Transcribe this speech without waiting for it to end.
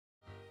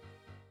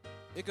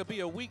It could be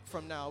a week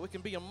from now. It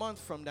can be a month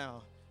from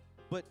now.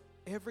 But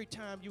every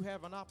time you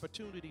have an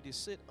opportunity to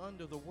sit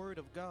under the Word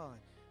of God,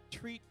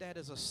 treat that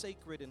as a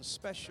sacred and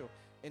special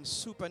and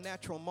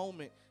supernatural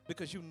moment,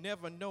 because you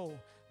never know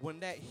when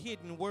that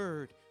hidden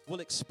word will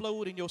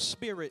explode in your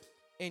spirit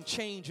and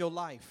change your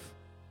life.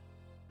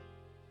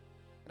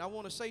 And I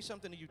want to say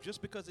something to you.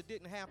 Just because it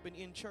didn't happen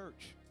in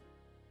church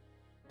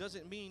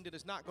doesn't mean that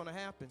it's not going to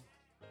happen.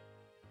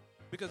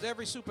 Because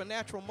every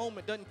supernatural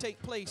moment doesn't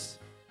take place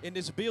in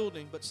this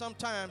building, but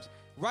sometimes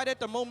right at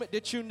the moment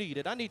that you need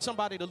it. I need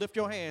somebody to lift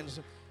your hands.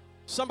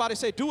 Somebody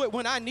say, do it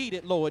when I need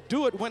it, Lord.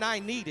 Do it when I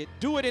need it.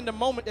 Do it in the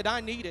moment that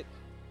I need it.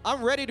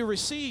 I'm ready to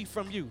receive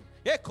from you.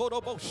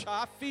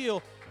 I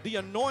feel the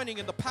anointing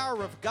and the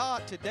power of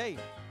God today.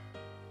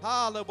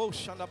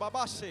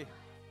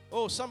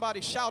 Oh,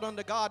 somebody shout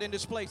unto God in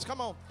this place.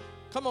 Come on.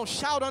 Come on,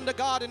 shout unto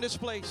God in this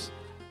place.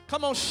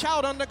 Come on,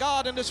 shout unto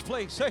God in this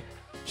place. Hey,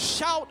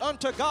 shout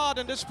unto God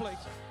in this place.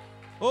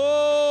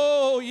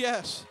 Oh,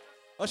 yes.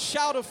 A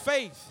shout of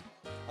faith.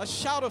 A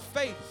shout of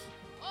faith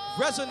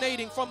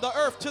resonating from the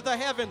earth to the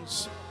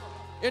heavens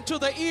into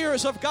the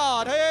ears of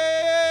God.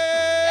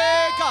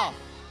 Hey, God.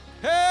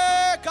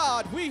 Hey,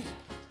 God.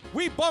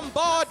 We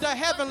bombard the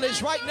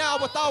heavenlies right now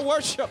with our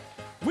worship.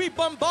 We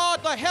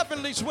bombard the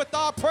heavenlies with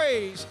our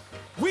praise.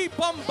 We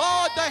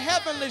bombard the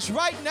heavenlies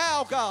right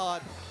now,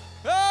 God.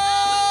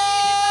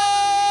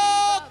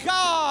 Oh,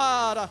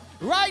 God.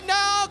 Right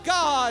now,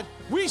 God.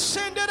 We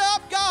send it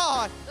up,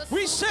 God.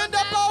 We send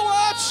up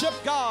our worship,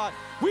 God.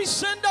 We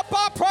send up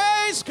our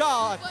praise,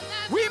 God.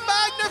 We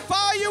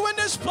magnify you in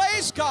this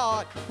place,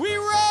 God. We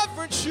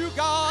reverence you,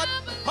 God.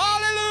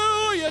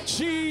 Hallelujah,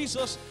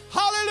 Jesus.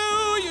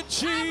 Hallelujah,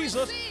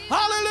 Jesus.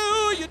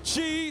 Hallelujah,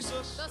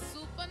 Jesus. The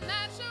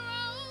supernatural.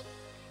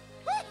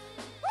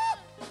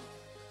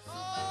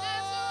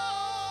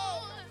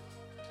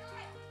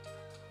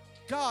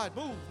 God,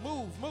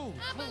 move.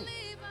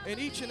 In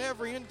each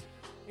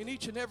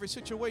and every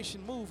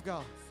situation, move,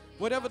 God.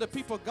 Whatever the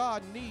people of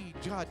God need,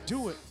 God,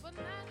 do it.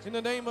 In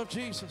the name of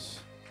Jesus.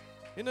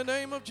 In the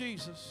name of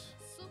Jesus.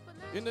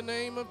 In the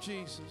name of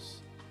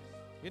Jesus.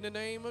 In the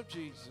name of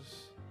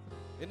Jesus.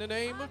 In the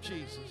name of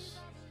Jesus.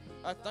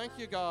 I thank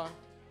you, God,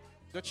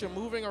 that you're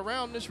moving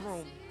around this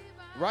room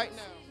right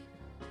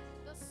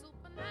now.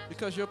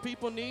 Because your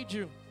people need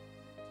you.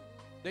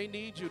 They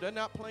need you. They're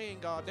not playing,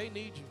 God. They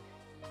need you.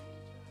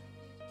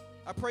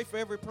 I pray for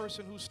every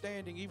person who's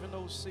standing, even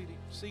those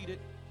seated,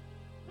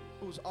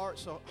 whose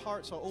hearts are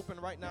open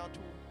right now to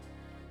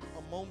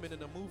a moment in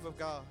the move of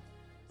God.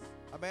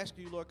 I'm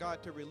asking you, Lord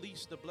God, to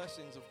release the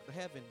blessings of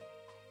heaven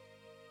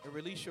and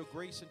release your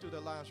grace into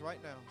their lives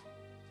right now.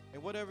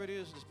 And whatever it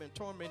is that's been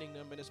tormenting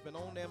them and it's been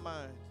on their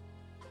mind,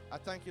 I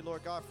thank you,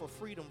 Lord God, for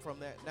freedom from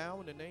that now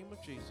in the name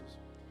of Jesus.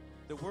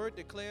 The word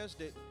declares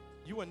that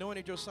you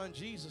anointed your son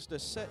Jesus to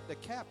set the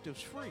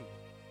captives free,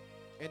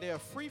 and they are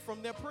free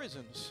from their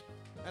prisons.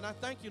 And I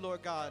thank you,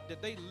 Lord God,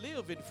 that they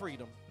live in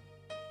freedom,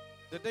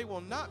 that they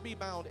will not be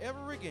bound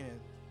ever again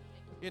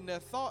in their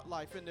thought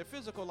life, in their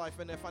physical life,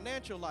 in their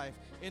financial life,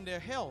 in their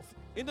health.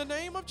 In the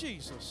name of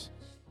Jesus,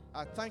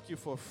 I thank you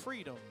for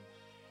freedom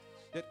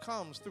that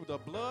comes through the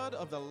blood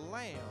of the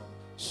Lamb,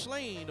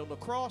 slain on the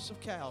cross of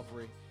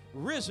Calvary,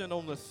 risen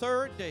on the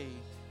third day,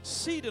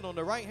 seated on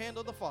the right hand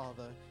of the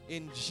Father.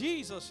 In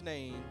Jesus'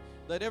 name,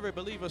 let every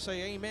believer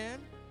say amen,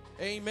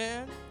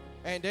 amen,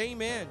 and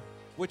amen.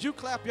 Would you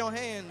clap your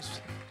hands?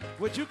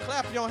 Would you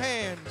clap your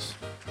hands?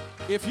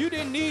 If you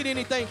didn't need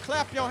anything,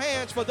 clap your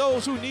hands for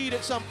those who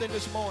needed something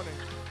this morning.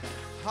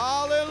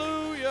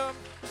 Hallelujah.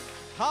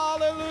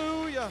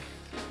 Hallelujah.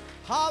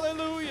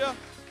 Hallelujah.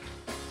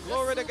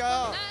 Glory to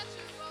God.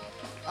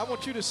 I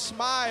want you to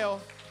smile.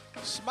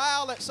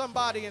 Smile at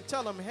somebody and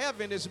tell them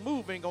heaven is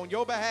moving on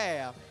your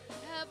behalf.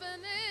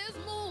 Heaven is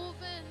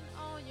moving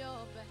on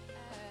your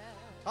behalf.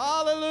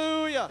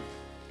 Hallelujah.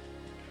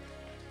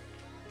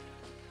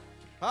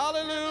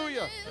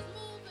 Hallelujah.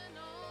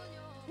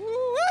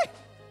 Woo-wee.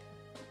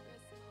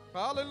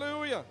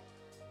 Hallelujah.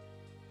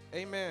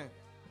 Amen.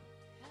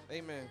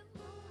 Amen.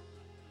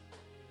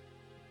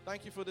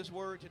 Thank you for this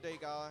word today,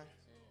 God.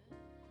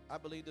 I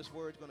believe this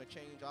word is going to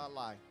change our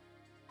life.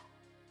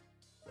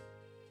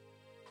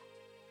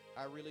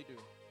 I really do.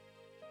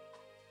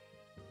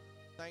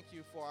 Thank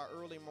you for our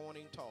early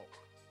morning talk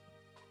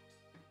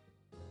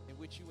in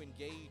which you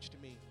engaged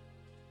me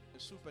in a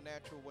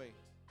supernatural way.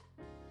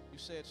 You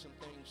said some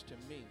things to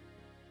me.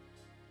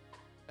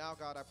 Now,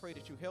 God, I pray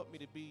that you help me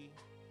to be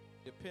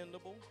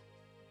dependable,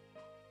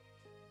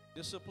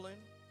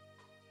 disciplined,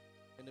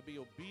 and to be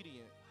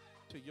obedient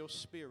to your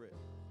spirit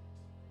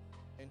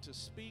and to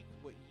speak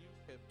what you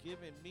have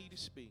given me to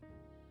speak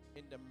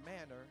in the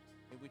manner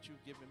in which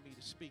you've given me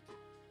to speak it.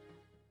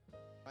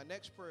 My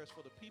next prayer is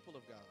for the people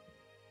of God,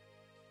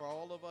 for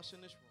all of us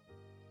in this room,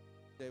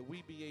 that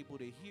we be able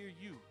to hear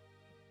you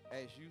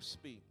as you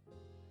speak,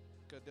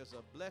 because there's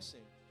a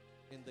blessing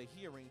in the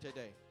hearing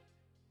today.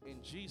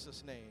 In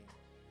Jesus' name,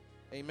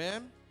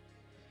 amen,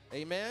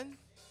 amen,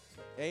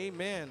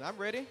 amen. I'm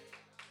ready.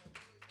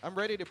 I'm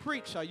ready to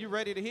preach. Are you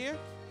ready to hear?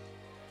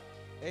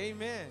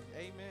 Amen,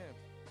 amen.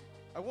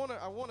 I want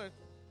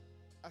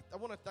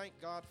to thank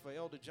God for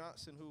Elder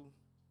Johnson, who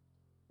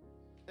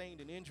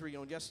sustained an injury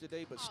on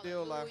yesterday, but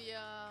still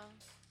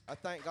I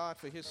thank God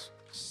for his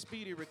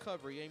speedy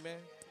recovery. Amen.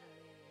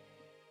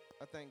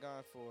 I thank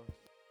God for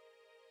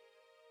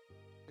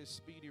his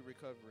speedy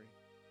recovery.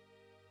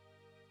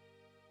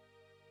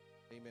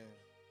 Amen.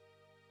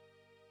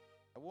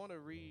 I want to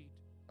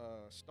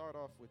start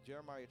off with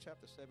Jeremiah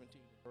chapter 17,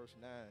 verse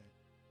 9.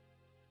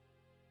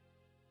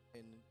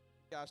 And you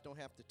guys don't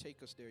have to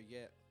take us there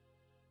yet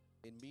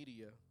in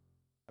media,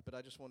 but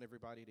I just want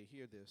everybody to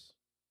hear this.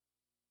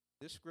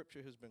 This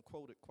scripture has been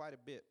quoted quite a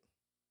bit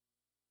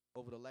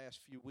over the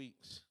last few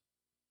weeks.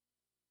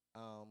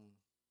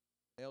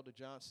 Elder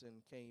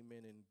Johnson came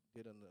in and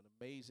did an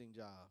amazing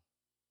job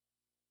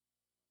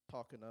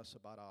talking to us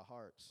about our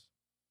hearts.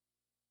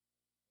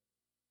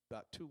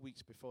 About 2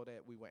 weeks before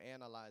that, we were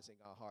analyzing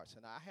our hearts.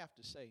 And I have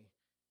to say,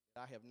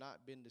 I have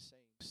not been the same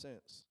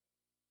since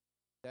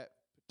that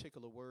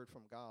particular word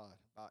from God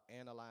about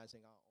analyzing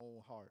our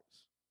own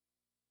hearts.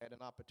 I had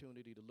an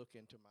opportunity to look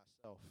into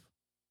myself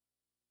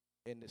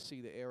and to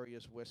see the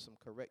areas where some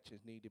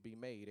corrections need to be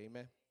made.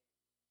 Amen.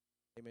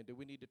 Amen. Do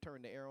we need to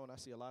turn the air on? I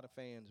see a lot of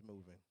fans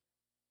moving.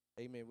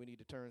 Amen. We need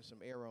to turn some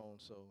air on.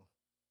 So,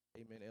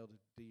 amen, Elder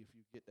D, if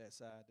you get that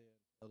side there,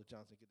 Elder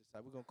Johnson, get this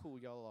side. We're going to cool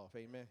y'all off.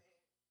 Amen.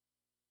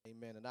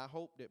 Amen. And I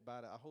hope that by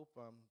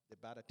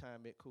the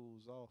time it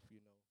cools off,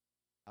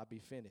 I'll be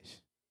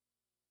finished.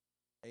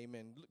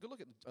 Amen. Look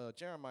at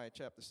Jeremiah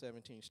chapter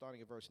 17,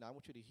 starting at verse 9. I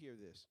want you to hear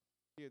this.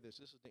 Hear this.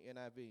 This is the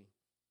NIV.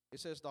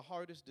 It says, the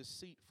heart is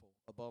deceitful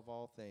above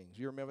all things.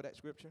 You remember that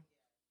scripture?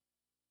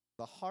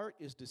 The heart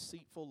is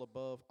deceitful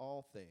above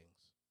all things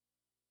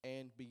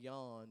and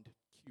beyond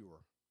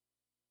cure.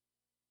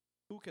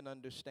 Who can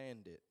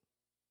understand it?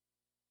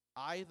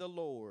 I, the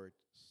Lord,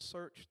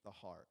 search the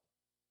heart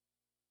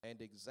and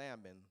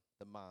examine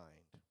the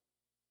mind,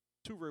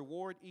 to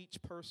reward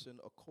each person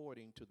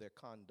according to their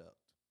conduct,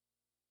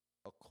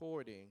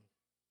 according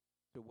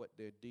to what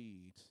their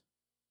deeds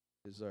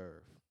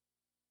deserve.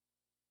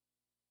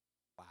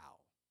 Wow.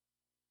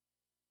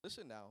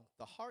 Listen now,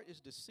 the heart is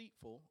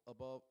deceitful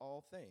above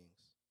all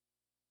things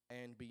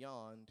and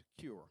beyond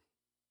cure.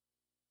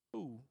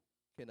 Who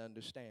can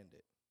understand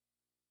it?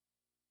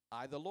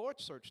 I, the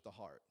Lord, search the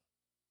heart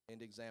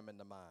and examine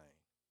the mind,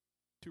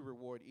 to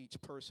reward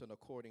each person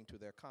according to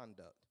their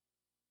conduct,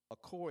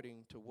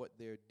 according to what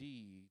their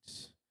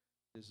deeds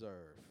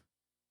deserve.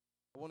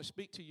 I want to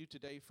speak to you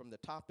today from the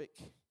topic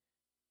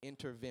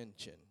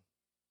intervention.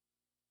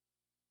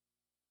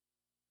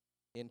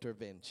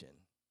 Intervention.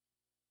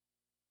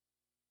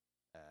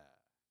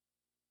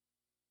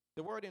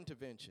 The word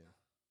intervention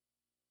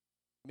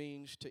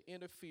means to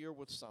interfere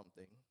with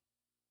something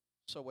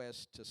so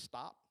as to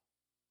stop,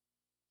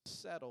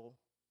 settle,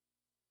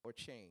 or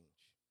change.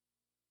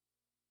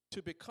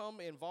 To become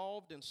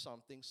involved in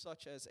something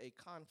such as a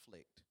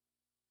conflict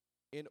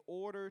in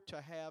order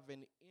to have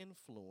an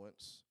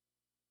influence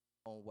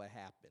on what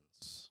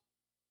happens.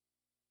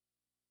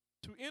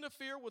 To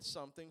interfere with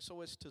something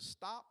so as to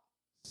stop,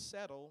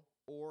 settle,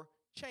 or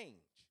change.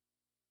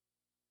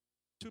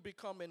 To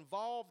become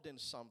involved in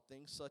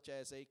something such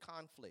as a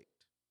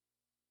conflict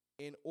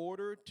in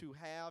order to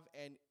have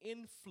an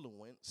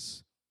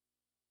influence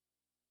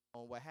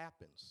on what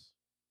happens.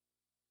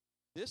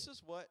 This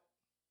is what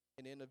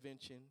an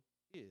intervention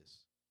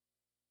is.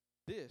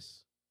 This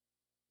is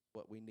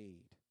what we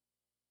need.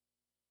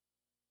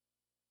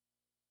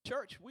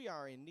 Church, we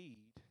are in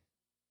need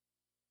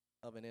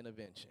of an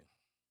intervention.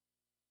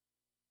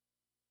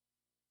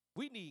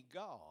 We need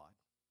God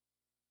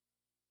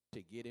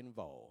to get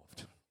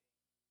involved.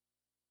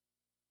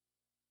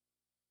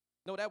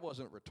 No, that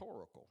wasn't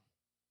rhetorical.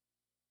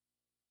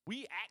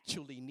 We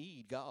actually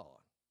need God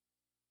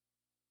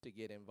to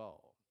get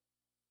involved.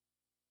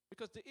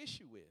 Because the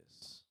issue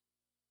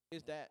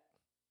is that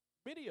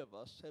many of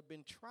us have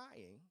been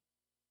trying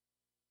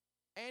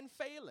and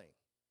failing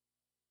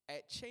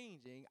at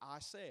changing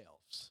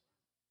ourselves.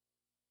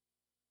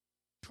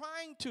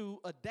 Trying to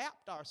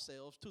adapt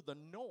ourselves to the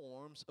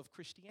norms of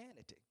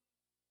Christianity.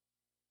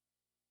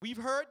 We've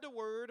heard the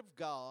word of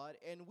God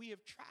and we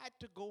have tried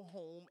to go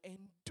home and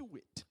do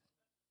it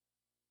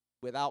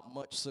without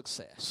much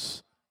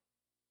success.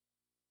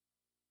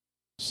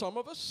 Some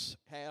of us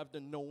have the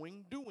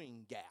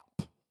knowing-doing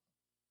gap,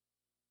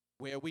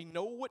 where we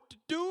know what to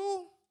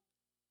do,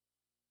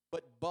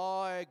 but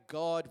by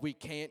God, we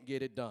can't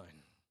get it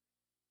done.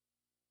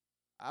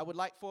 I would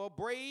like for a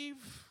brave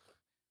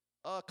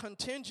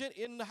contingent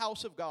in the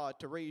house of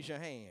God to raise your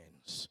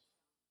hands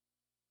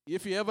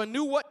if you ever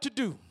knew what to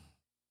do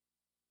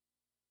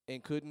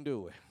and couldn't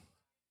do it.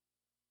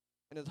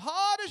 And as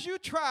hard as you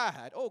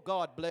tried, oh,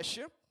 God bless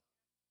you,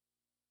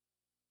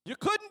 you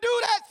couldn't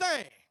do that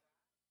thing.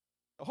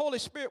 The Holy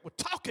Spirit was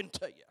talking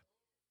to you,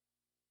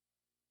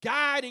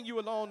 guiding you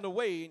along the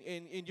way,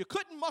 and you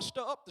couldn't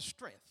muster up the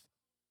strength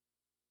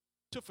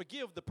to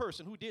forgive the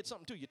person who did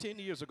something to you 10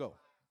 years ago,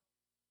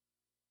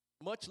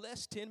 much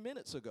less 10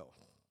 minutes ago.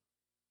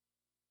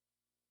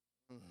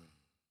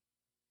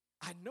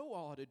 I know I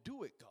ought to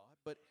do it, God,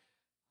 but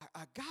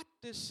I got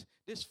this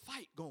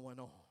fight going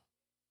on,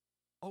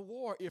 a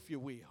war, if you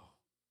will.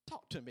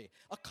 Talk to me.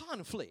 A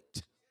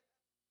conflict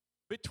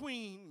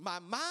between my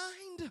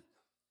mind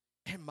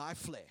and my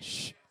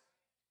flesh.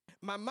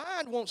 My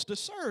mind wants to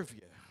serve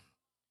you,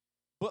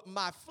 but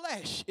my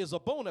flesh is a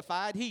bona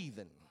fide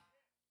heathen,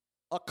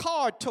 a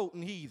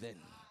card-toting heathen.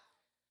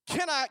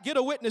 Can I get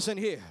a witness in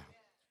here?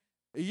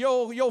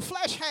 Your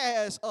flesh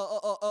has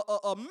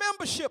a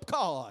membership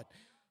card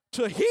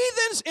to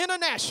Heathens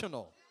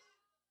International,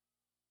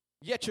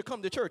 yet you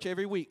come to church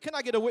every week. Can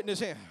I get a witness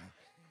here?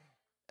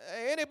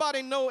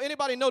 Anybody know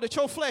that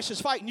your flesh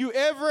is fighting you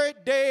every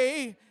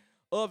day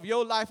of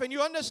your life? And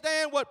you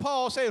understand what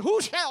Paul said,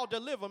 who shall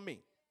deliver me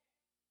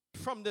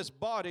from this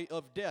body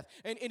of death?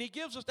 And he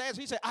gives us the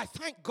answer. He said, I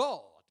thank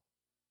God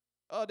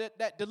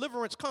that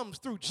deliverance comes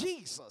through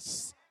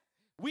Jesus.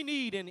 We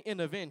need an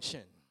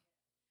intervention.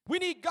 We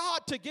need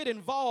God to get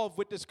involved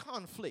with this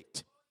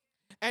conflict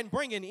and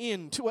bring an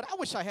end to it. I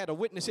wish I had a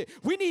witness here.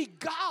 We need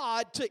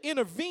God to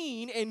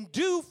intervene and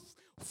do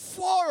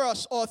for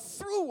us or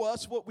through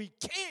us what we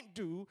can't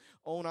do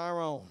on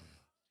our own.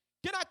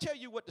 Can I tell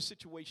you what the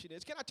situation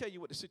is? Can I tell you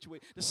what the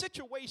situation? The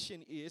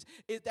situation is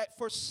that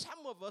for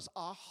some of us,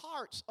 our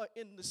hearts are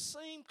in the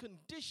same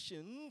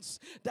conditions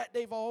that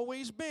they've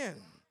always been.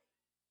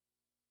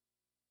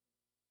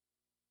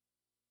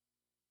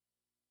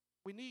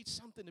 We need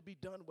something to be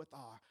done with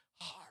our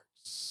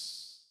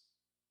hearts.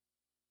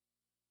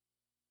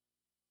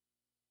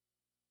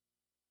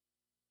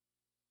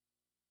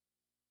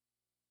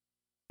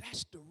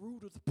 That's the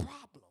root of the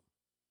problem.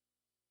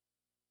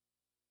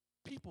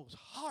 People's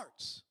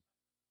hearts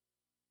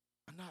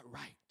are not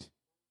right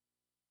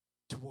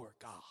toward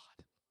God.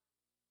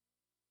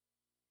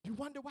 You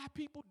wonder why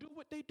people do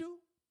what they do?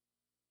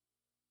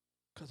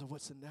 Because of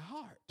what's in their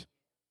heart.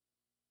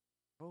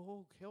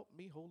 Oh, help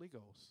me, Holy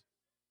Ghost.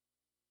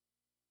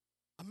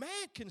 A man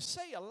can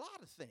say a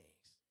lot of things,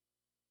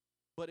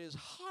 but his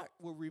heart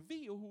will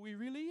reveal who he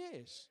really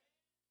is.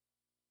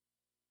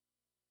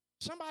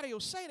 Somebody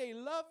will say they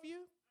love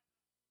you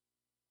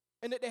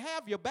and that they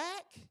have your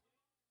back,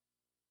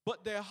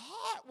 but their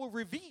heart will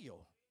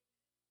reveal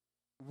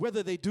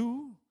whether they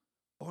do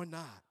or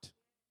not.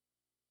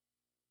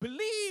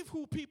 Believe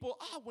who people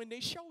are when they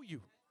show you.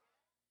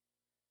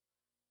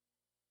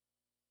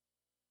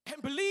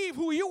 And believe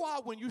who you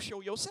are when you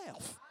show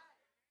yourself.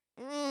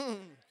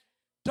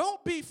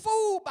 Don't be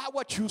fooled by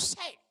what you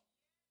say.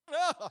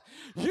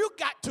 You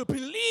got to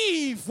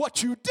believe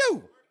what you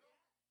do.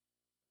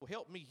 Well,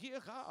 help me here,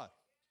 God.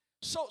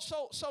 So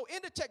in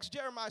the text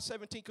Jeremiah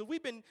 17, because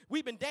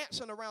we've been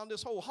dancing around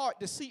this whole heart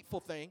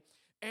deceitful thing,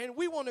 and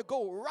we want to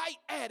go right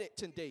at it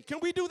today. Can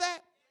we do that?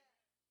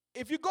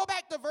 If you go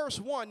back to verse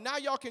 1, now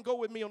y'all can go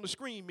with me on the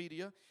screen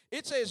media.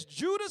 It says,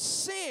 Judah's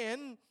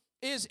sin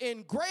is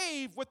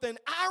engraved with an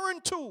iron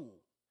tool,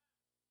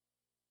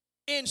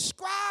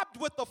 inscribed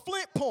with a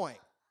flint point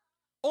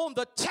on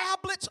the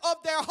tablets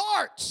of their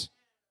hearts.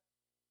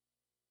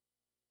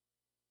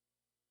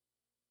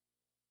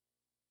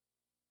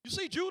 You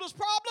see Judah's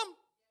problem?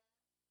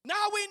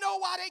 Now we know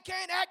why they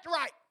can't act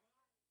right.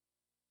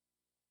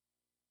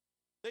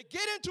 They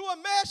get into a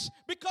mess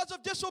because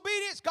of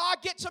disobedience.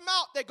 God gets them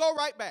out. They go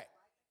right back.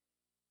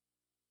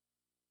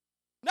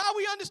 Now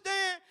we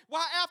understand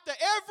why after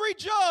every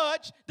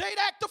judge, they'd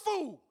act a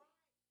fool.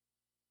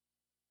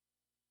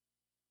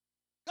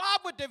 God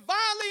would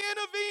divinely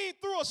intervene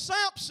through a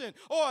Samson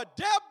or a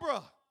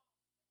Deborah.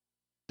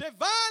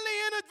 Divinely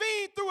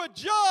intervene through a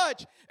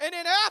judge. And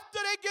then after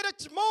they get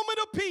a moment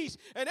of peace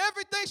and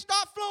everything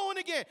start flowing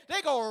again,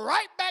 they go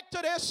right back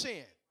to their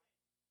sin.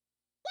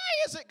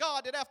 Why is it,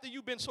 God, that after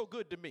you've been so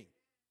good to me,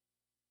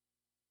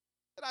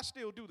 that I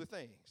still do the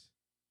things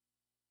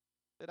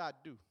that I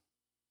do?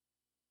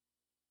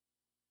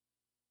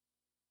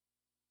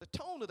 The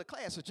tone of the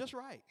class is just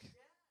right.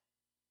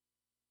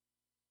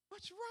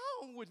 What's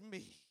wrong with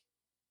me?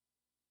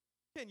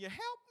 Can you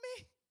help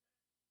me?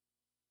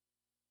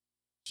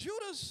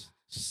 Judah's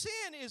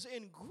sin is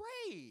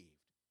engraved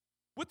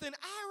with an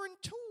iron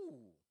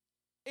tool,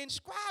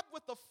 inscribed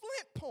with a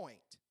flint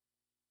point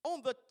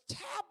on the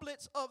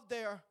tablets of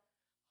their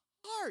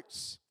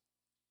hearts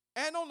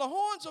and on the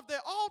horns of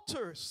their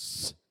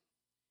altars.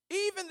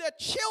 Even their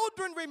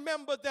children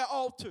remember their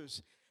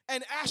altars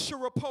and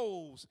Asherah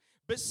poles,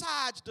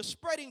 besides the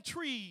spreading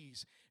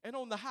trees and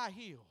on the high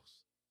hills.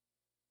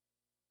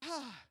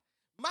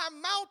 My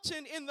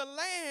mountain in the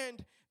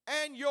land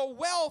and your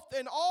wealth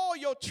and all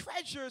your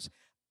treasures,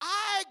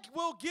 I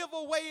will give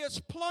away as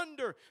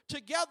plunder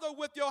together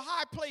with your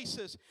high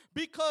places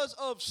because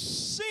of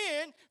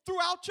sin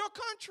throughout your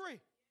country.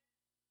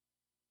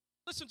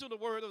 Listen to the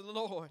word of the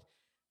Lord.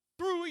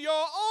 Through your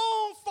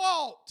own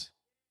fault,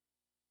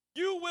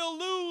 you will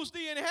lose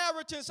the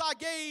inheritance I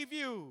gave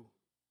you.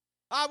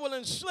 I will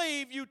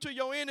enslave you to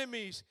your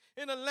enemies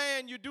in a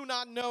land you do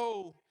not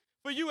know.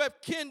 For you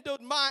have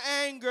kindled my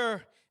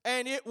anger,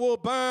 and it will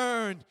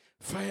burn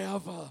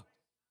forever.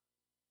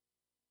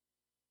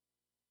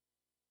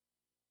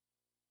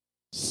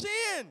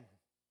 Sin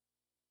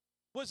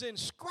was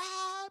inscribed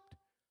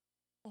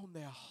on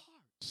their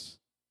hearts.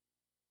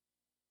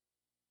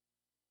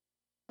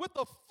 with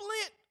a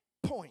flint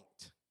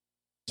point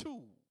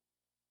tool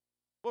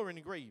for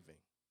engraving.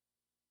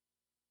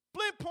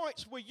 Flint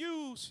points were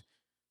used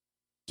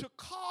to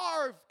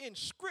carve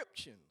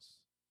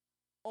inscriptions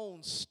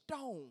on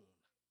stone,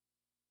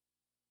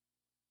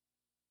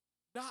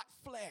 not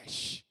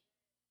flesh.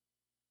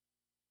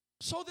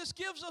 So this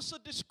gives us a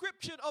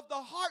description of the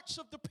hearts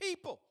of the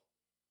people.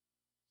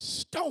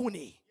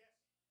 Stony.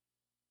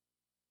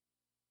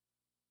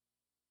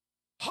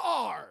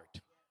 Hard.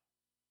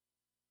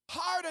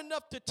 Hard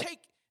enough to take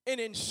an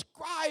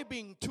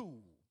inscribing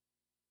tool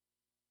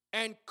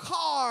and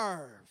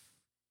carve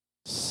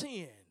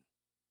sin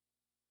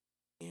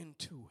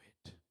into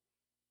it.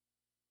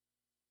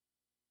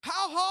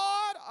 How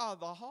hard are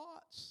the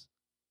hearts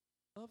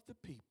of the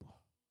people?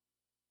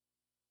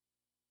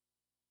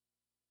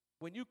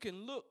 When you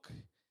can look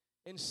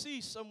and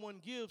see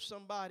someone give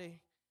somebody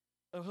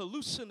a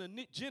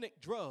hallucinogenic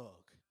drug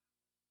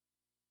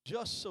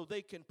just so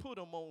they can put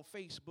them on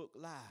Facebook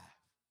Live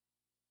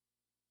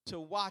to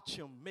watch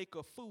them make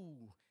a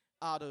fool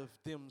out of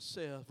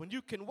themselves. When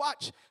you can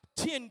watch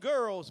 10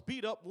 girls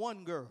beat up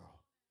one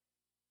girl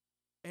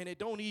and it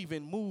don't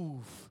even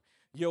move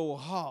your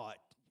heart.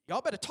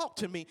 Y'all better talk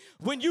to me.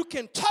 When you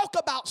can talk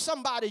about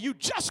somebody you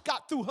just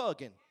got through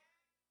hugging.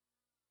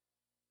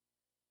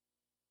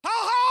 How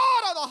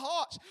hard are the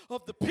hearts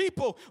of the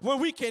people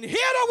when we can hear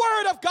the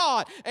word of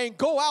God and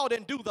go out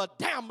and do the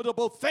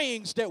damnable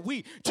things that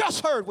we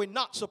just heard we're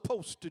not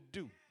supposed to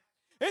do?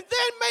 And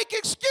then make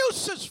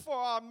excuses for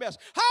our mess.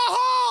 How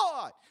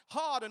hard?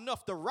 Hard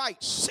enough to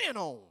write sin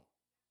on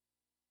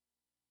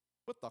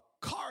with a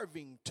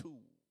carving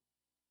tool.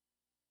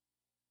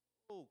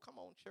 Oh, come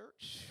on,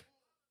 church.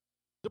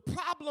 The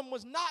problem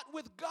was not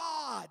with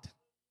God.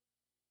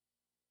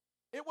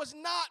 It was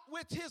not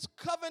with his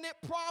covenant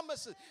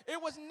promises. It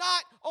was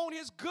not on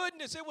his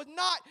goodness. It was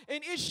not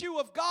an issue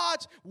of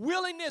God's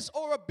willingness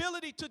or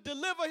ability to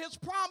deliver his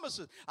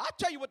promises. I'll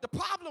tell you what the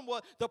problem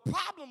was. The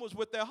problem was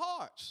with their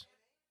hearts.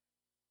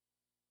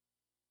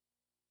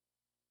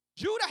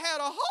 Judah had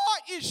a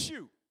heart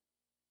issue.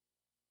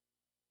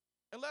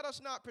 And let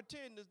us not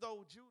pretend as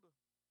though Judah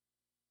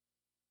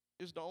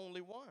is the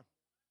only one.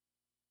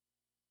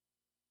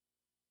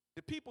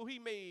 The people he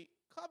made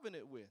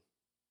covenant with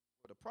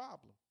were the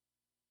problem.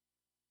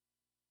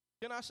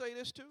 Can I say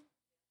this too?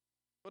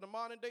 For the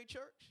modern day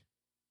church?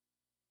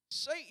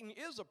 Satan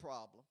is a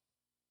problem,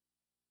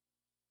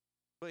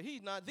 but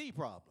he's not the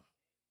problem.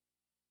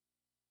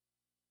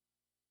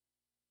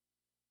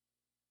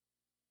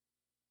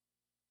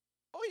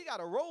 Oh, he got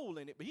a role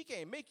in it, but he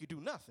can't make you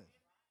do nothing.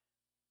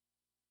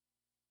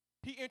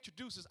 He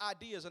introduces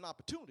ideas and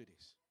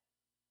opportunities,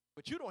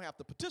 but you don't have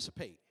to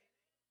participate.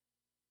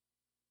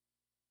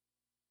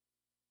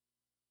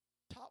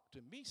 Talk to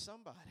me,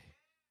 somebody.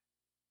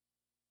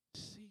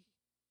 See,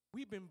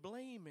 we've been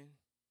blaming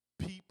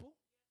people,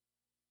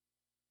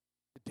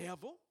 the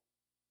devil,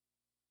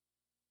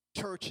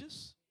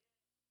 churches,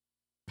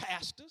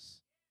 pastors,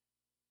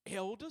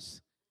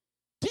 elders,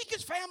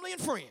 deacons, family,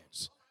 and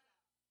friends.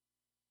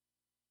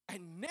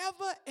 And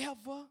never,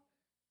 ever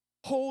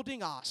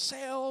holding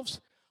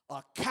ourselves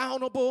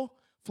accountable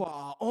for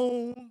our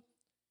own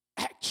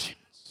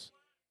actions.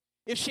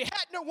 If she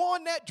hadn't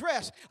worn that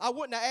dress, I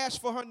wouldn't have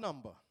asked for her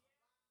number.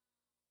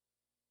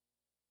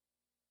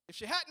 If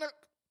she hadn't,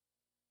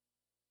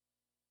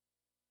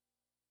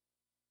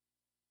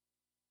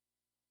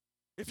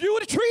 if you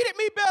would have treated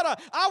me better,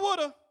 I would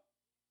have.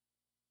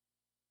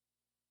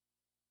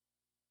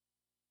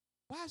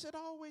 Why is it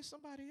always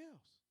somebody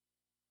else?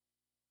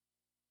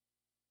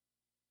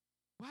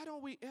 Why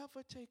don't we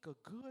ever take a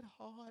good,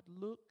 hard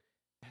look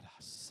at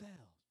ourselves?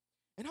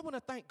 And I want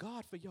to thank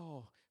God for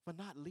y'all for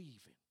not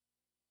leaving.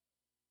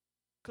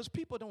 Because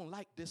people don't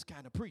like this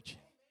kind of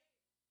preaching.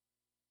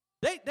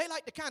 They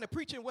like the kind of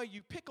preaching where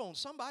you pick on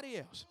somebody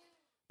else.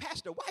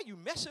 Pastor, why are you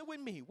messing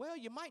with me? Well,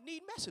 you might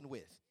need messing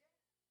with.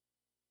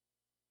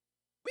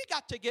 We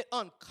got to get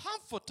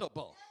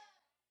uncomfortable.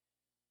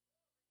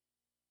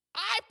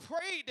 I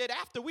pray that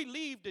after we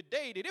leave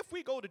today, that if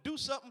we go to do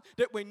something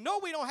that we know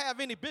we don't have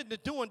any business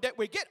doing, that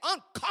we get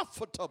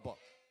uncomfortable.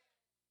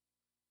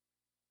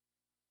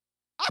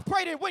 I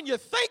pray that when you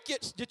think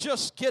it's, you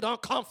just get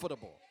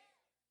uncomfortable.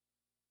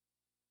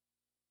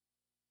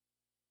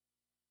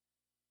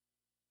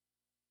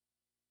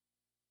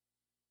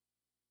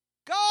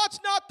 God's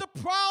not the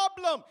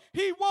problem.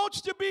 He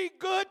wants to be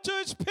good to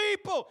his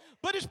people,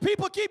 but his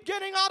people keep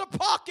getting out of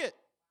pocket.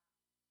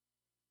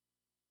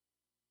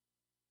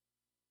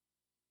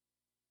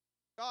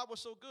 God was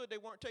so good they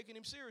weren't taking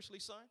him seriously,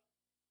 son. He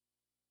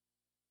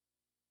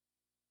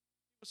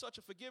was such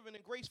a forgiving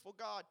and graceful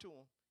God to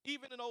them.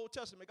 Even in the Old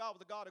Testament, God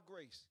was a God of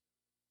grace.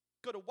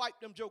 Could have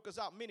wiped them jokers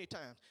out many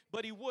times,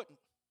 but he wouldn't.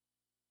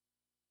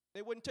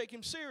 They wouldn't take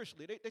him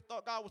seriously. They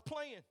thought God was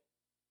playing.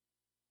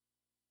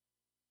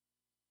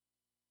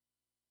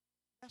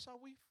 That's how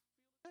we feel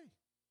today.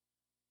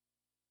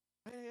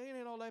 Hey, it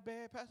ain't all that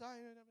bad, Pastor.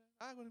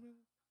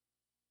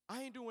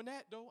 I ain't doing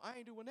that, though. I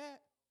ain't doing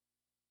that.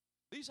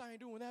 At least I ain't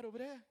doing that over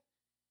there.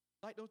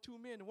 Like those two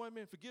men, the one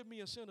man, forgive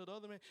me a sinner, the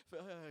other man,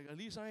 at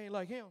least I ain't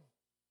like him.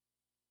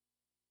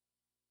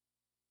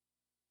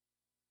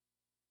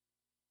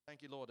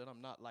 Thank you, Lord, that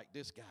I'm not like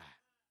this guy.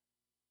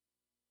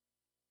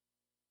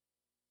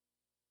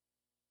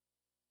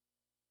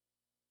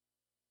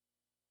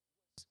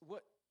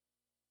 What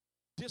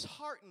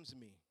disheartens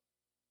me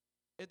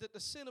is that the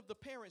sin of the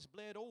parents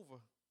bled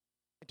over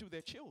into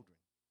their children.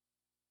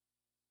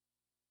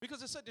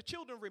 Because it said the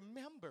children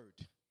remembered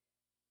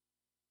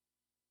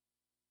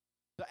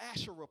the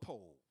Asherah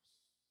poles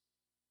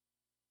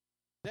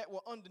that were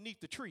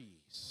underneath the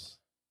trees.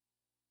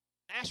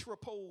 Asherah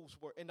poles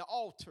were in the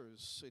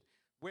altars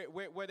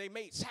where they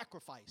made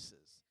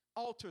sacrifices.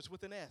 Altars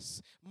with an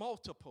S,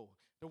 multiple,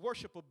 the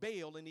worship of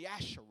Baal and the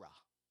Asherah.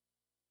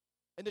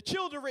 And the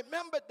children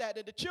remembered that,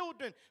 and the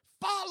children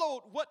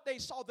followed what they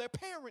saw their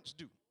parents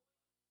do.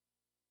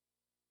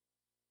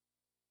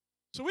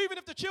 So even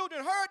if the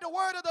children heard the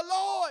word of the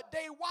Lord,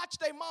 they watched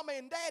their mama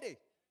and daddy.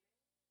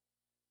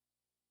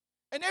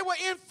 And they were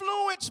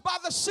influenced by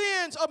the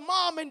sins of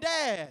mom and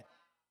dad.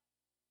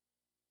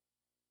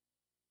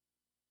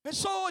 And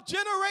so a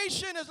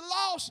generation is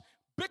lost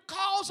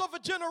because of a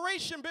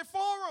generation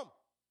before them.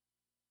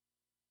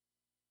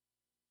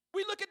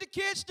 We look at the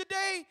kids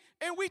today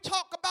and we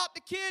talk about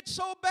the kids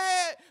so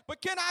bad,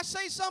 but can I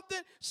say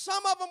something?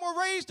 Some of them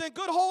were raised in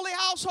good holy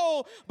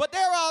household, but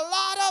there are a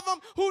lot of them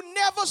who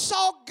never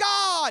saw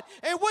God.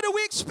 And what do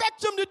we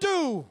expect them to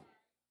do?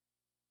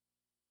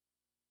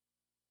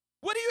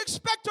 What do you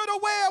expect her to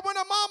wear when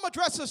her mama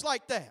dresses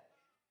like that?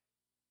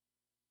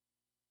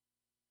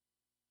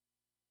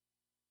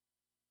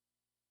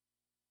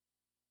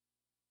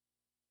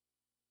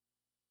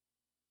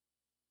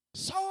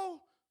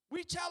 So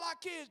we tell our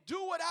kids,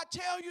 do what I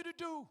tell you to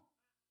do.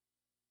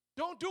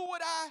 Don't do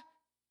what I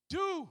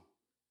do,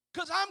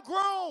 because I'm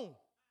grown.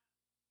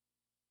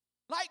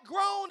 Like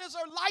grown is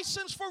a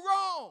license for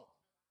wrong.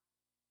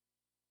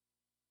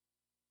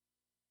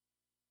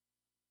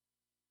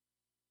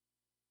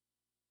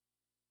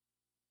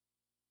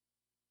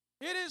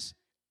 It has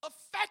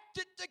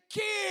affected the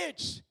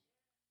kids.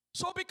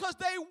 So because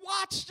they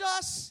watched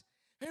us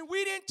and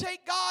we didn't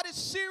take God as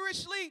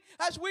seriously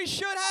as we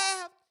should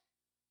have,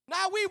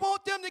 now we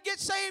want them to get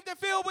saved and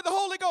filled with the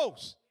Holy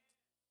Ghost.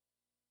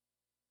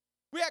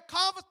 We had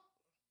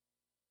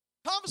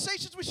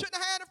conversations we shouldn't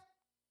have had,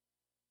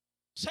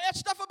 said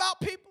stuff about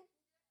people,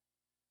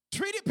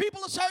 treated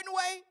people a certain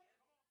way,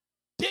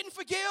 didn't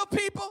forgive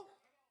people,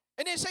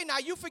 and then say, now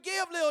you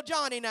forgive little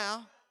Johnny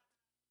now.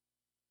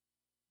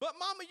 But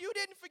mama, you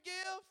didn't forgive.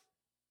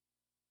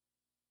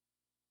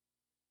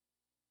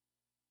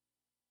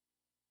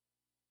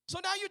 So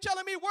now you're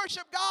telling me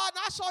worship God,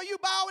 and I saw you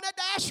bowing at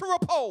the Asherah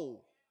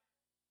pole.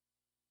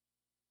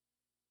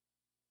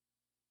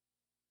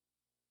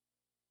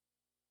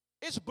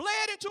 It's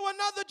bled into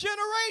another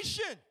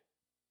generation.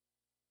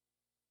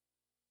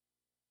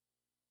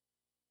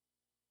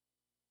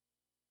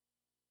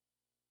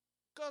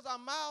 Because our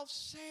mouth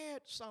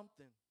said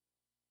something,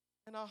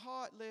 and our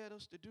heart led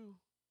us to do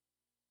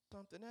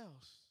something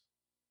else.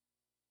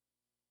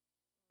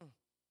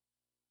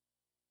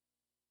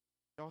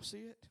 Y'all see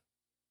it?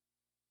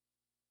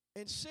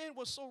 And sin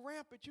was so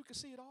rampant, you could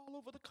see it all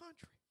over the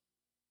country.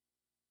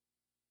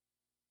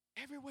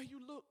 Everywhere you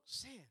look,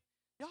 sin.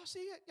 Y'all see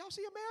it? Y'all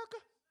see America?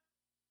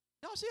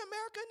 Y'all see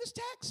America in this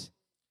text?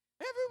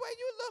 Everywhere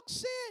you look,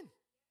 sin.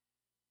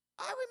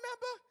 I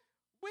remember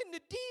when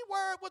the D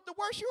word was the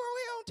worst you were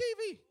here on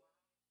TV.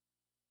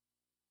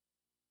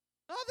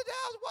 The other day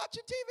I was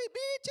watching TV,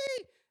 BET,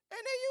 and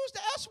they used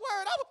the S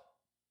word. Oh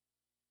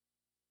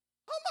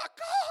my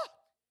God.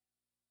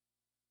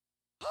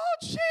 Oh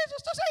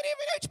Jesus, this ain't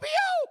even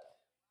HBO.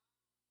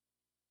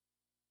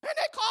 And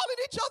they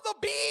calling each other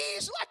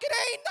bees like it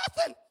ain't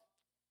nothing.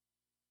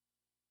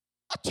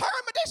 A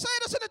term, and they say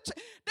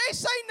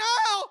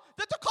now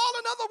that to call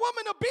another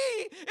woman a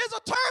bee is a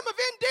term of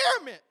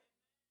endearment.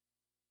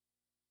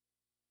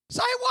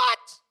 Say what?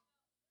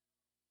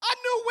 I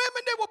knew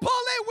women that would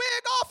pull their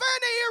wig off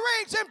and their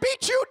earrings and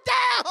beat you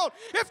down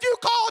if you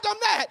called them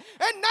that.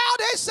 And now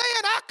they're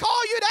saying I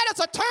call you that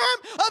as a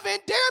term of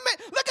endearment.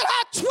 Look at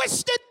how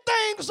twisted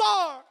things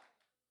are.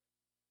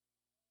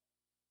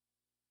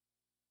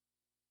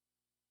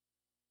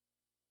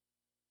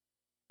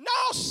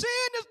 Now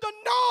sin is the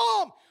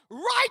norm.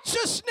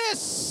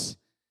 Righteousness.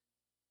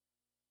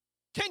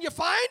 Can you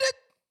find it?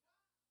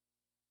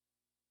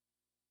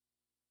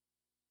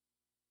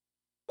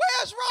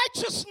 Where's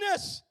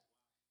righteousness?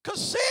 Because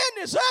sin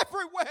is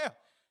everywhere.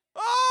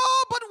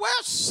 Oh, but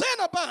where sin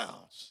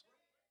abounds,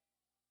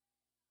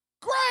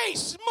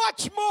 grace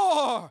much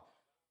more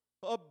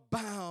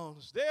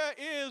abounds. There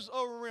is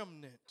a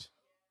remnant.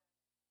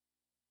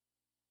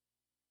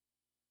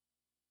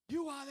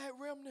 You are that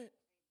remnant.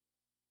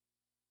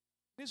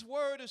 This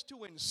word is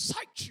to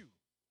incite you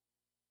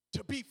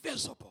to be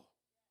visible.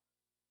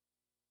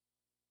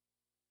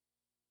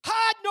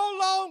 Hide no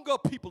longer,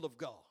 people of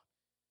God.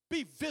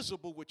 Be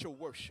visible with your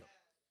worship.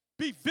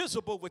 Be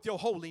visible with your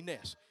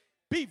holiness.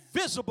 Be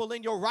visible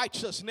in your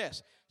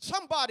righteousness.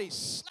 Somebody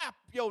slap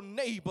your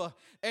neighbor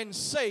and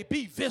say,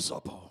 be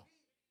visible.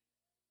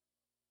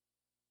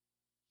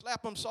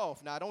 Slap them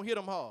soft now. Don't hit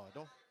them hard.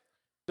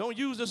 Don't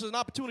use this as an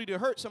opportunity to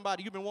hurt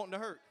somebody you've been wanting to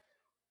hurt.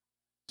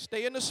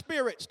 Stay in the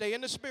spirit. Stay in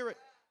the spirit.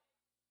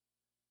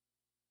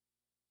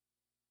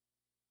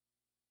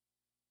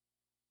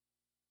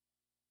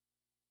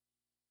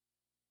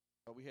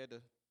 Oh, we had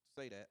to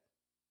say that.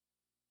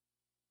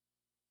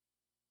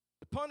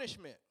 The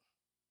punishment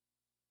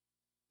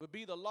would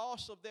be the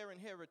loss of their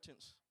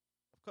inheritance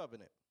of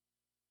covenant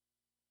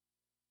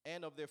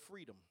and of their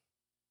freedom,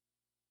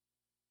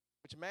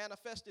 which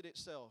manifested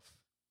itself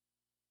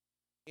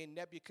in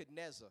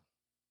Nebuchadnezzar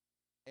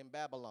and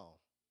Babylon.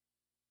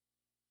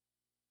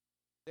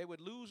 They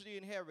would lose the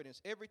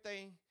inheritance.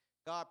 Everything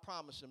God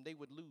promised them, they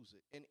would lose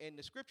it. And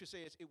the scripture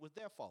says it was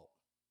their fault.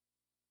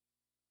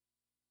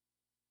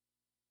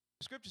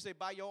 The scripture says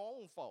by your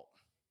own fault,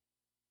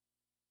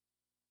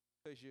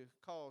 because you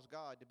caused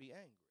God to be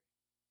angry.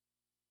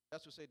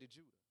 That's what it said to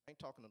Judah. I ain't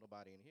talking to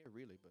nobody in here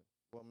really, but,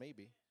 well,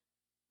 maybe.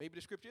 Maybe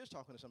the scripture is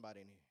talking to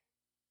somebody in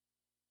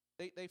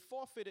here. They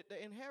forfeited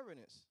the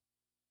inheritance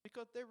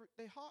because their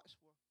hearts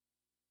were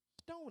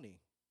stony.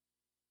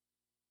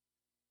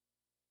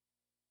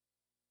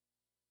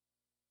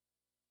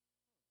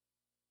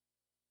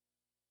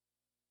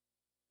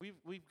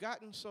 We've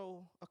gotten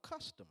so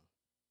accustomed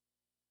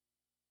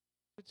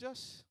to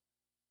just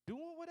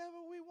doing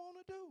whatever we want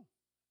to do.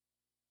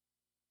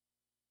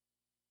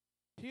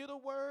 Hear the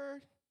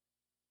word,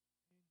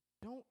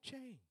 don't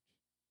change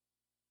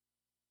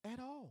at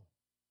all.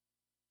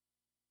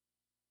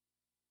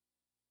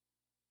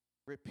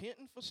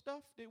 Repenting for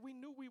stuff that we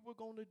knew we were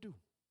going to do.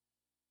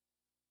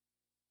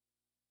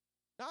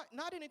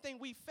 Not anything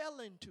we fell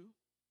into.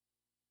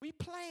 We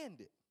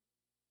planned it.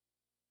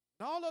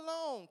 And all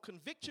along,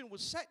 conviction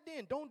was set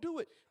in. Don't do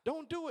it.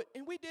 Don't do it.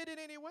 And we did it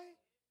anyway.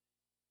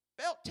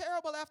 Felt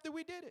terrible after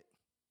we did it.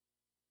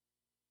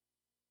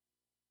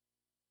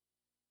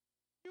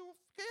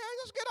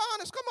 Let's get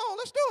honest. Come on,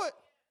 let's do it.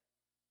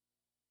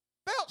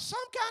 Felt some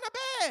kind of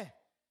bad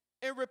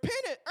and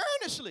repented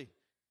earnestly.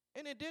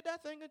 And then did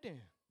that thing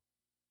again.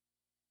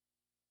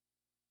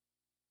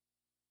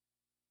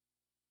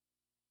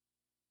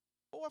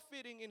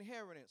 Forfeiting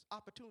inheritance,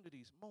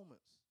 opportunities,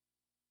 moments,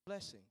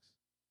 blessings.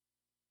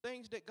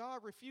 Things that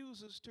God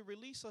refuses to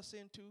release us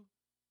into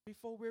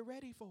before we're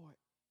ready for it.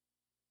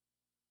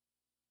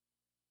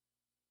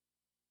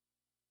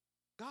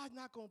 God's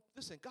not going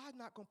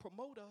to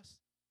promote us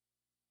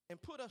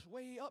and put us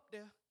way up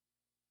there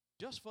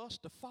just for us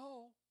to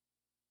fall,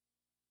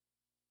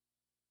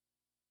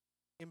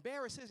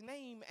 embarrass his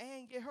name,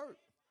 and get hurt,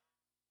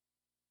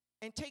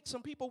 and take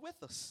some people with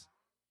us.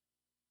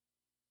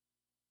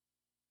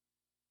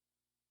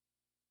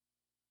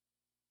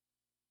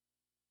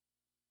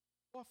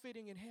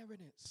 Forfeiting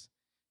inheritance.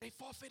 They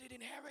forfeited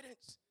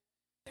inheritance.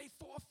 They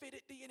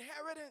forfeited the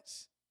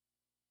inheritance.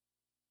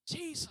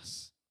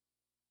 Jesus.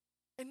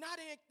 And not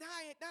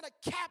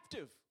a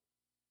captive.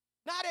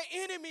 Not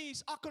their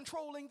enemies are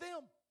controlling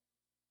them.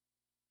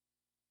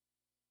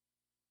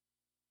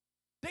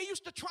 They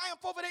used to triumph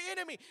over their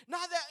enemy.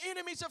 Now their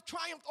enemies have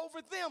triumphed over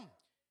them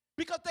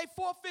because they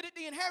forfeited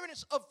the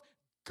inheritance of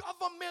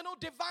governmental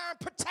divine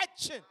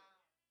protection.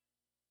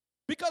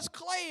 Because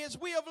Clay, as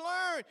we have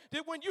learned,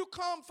 that when you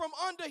come from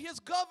under his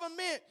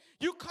government,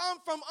 you come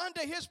from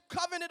under his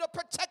covenant of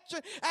protection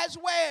as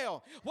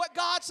well. What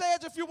God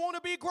says, if you want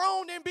to be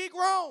grown, then be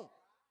grown.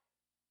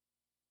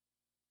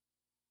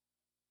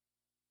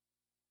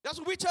 That's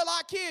what we tell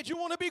our kids. You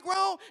want to be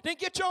grown? Then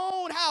get your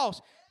own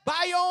house.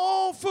 Buy your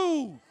own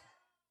food.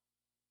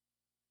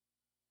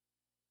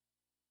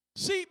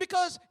 See,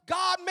 because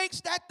God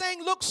makes that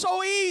thing look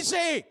so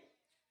easy.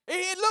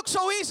 It looks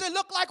so easy, it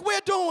looks like we're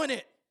doing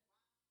it.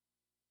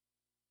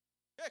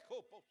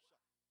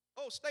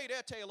 Oh, stay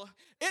there, Taylor.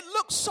 It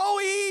looks so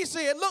easy.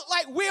 It looks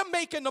like we're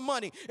making the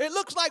money. It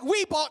looks like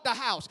we bought the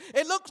house.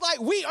 It looks like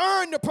we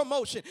earned the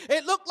promotion.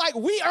 It looked like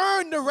we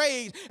earned the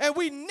raise. And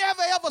we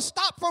never ever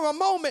stopped for a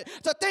moment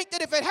to think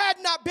that if it had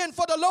not been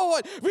for the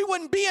Lord, we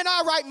wouldn't be in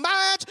our right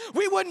minds.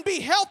 We wouldn't be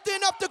healthy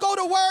enough to go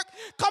to work.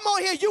 Come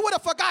on here, you would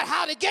have forgot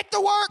how to get to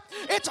work.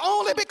 It's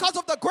only because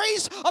of the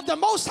grace of the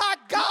Most High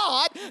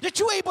God that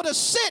you're able to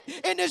sit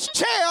in this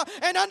chair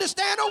and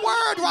understand a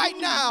word right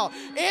now.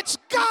 It's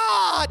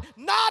God,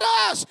 not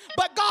us.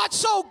 But God's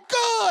so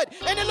good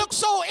and it looks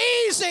so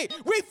easy,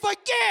 we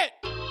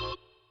forget.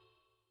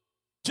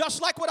 Just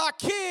like with our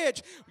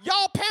kids,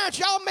 y'all parents,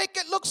 y'all make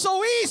it look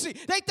so easy.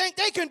 They think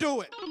they can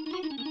do it.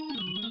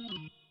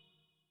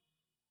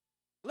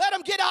 Let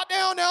them get out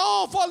there on their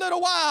own for a little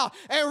while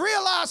and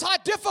realize how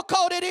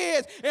difficult it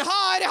is and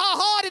how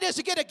hard it is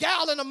to get a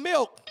gallon of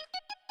milk.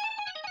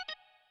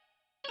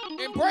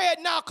 And bread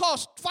now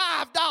costs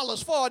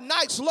 $5 for a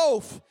nice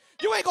loaf.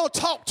 You ain't gonna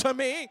talk to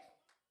me.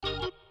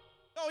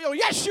 Oh,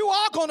 yes, you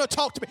are going to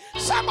talk to me.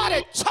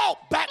 Somebody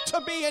talk back to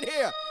me in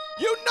here.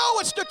 You know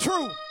it's the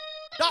truth.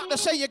 Doctor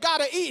say you got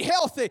to eat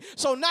healthy,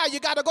 so now you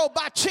got to go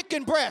buy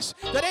chicken breast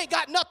that ain't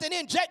got nothing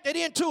injected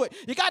into it.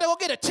 You got to go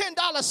get a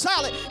 $10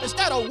 salad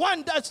instead of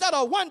 $1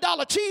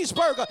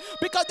 cheeseburger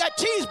because that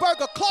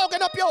cheeseburger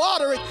clogging up your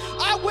arteries.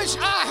 I wish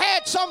I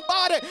had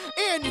somebody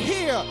in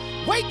here.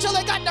 Wait till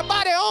they got to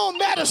buy their own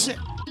medicine.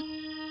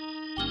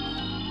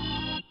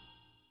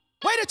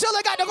 Wait until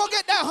they got to go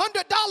get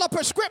that $100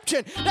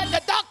 prescription that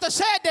the doctor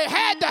said they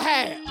had to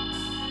have.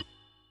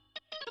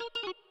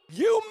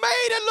 You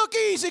made it look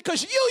easy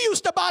because you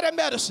used to buy the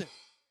medicine.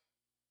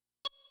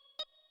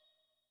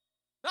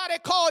 Now they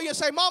call you and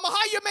say, Mama,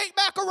 how you make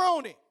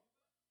macaroni?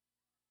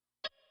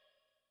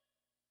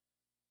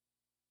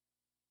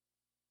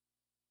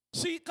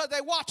 See, because they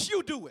watch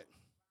you do it.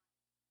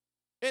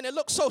 And it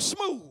looks so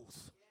smooth.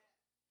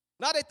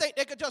 Now they think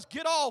they could just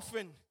get off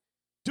and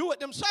do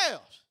it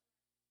themselves.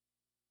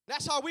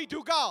 That's how we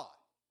do God.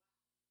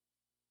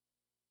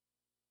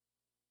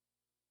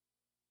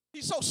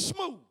 He's so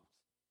smooth.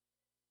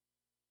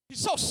 He's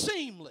so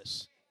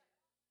seamless.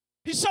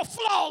 He's so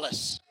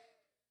flawless.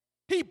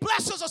 He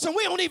blesses us and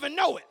we don't even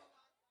know it.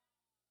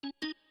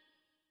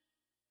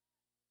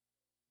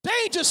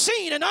 Danger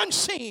seen and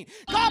unseen.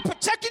 God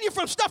protecting you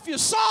from stuff you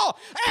saw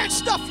and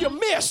stuff you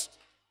missed.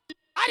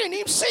 I didn't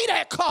even see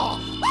that car.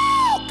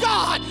 Oh,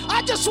 God,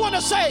 I just want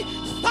to say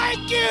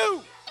thank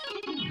you.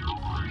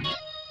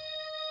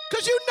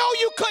 Because you know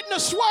you couldn't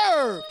have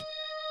swerved.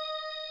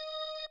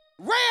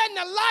 Ran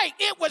the light.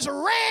 It was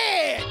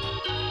red.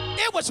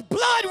 It was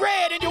blood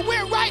red, and you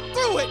went right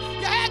through it.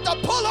 You had to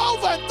pull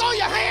over and throw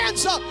your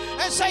hands up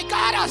and say,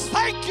 God, I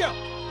thank you.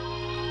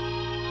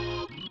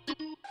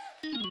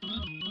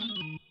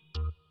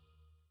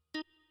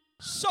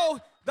 So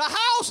the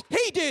house,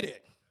 he did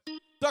it.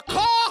 The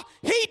car,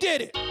 he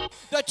did it.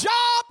 The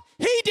job,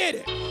 he did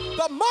it.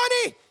 The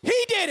money,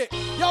 he did it.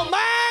 Your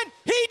mind,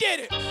 he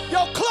did it.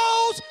 Your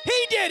clothes,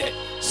 he did it.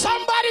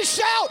 Somebody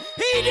shout,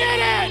 he did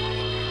it.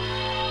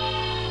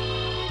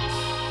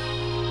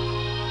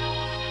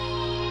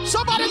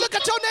 Somebody look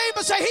at your neighbor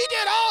and say, he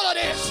did all of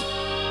this.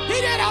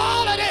 He did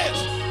all of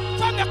this.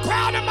 From the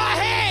crown of my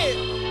head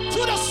to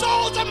the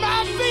soles of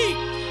my feet.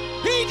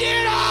 He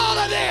did all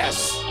of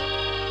this.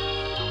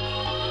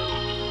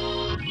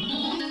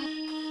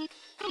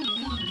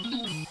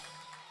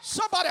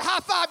 Somebody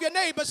high five your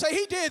neighbor and say,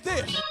 he did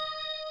this.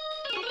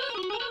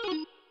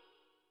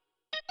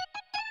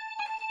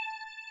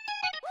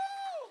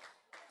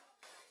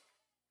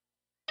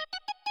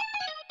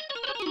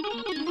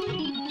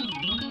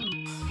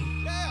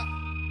 Yeah.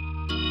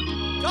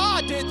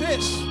 God did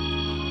this.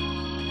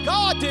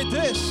 God did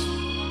this.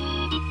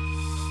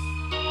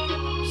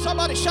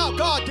 Somebody shout,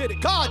 God did it.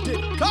 God did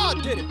it.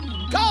 God did it.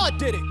 God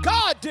did it.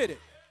 God did it.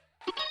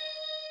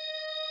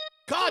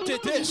 God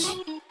did this.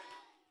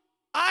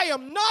 I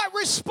am not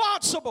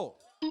responsible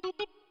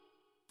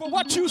for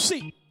what you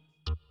see.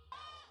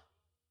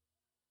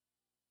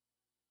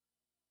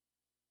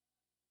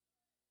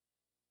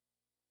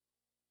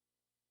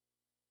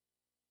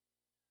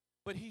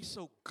 But he's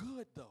so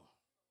good, though.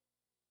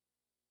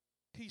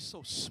 He's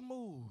so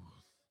smooth,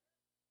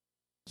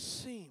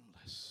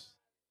 seamless.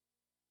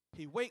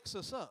 He wakes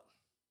us up,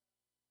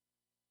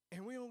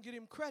 and we don't get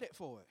him credit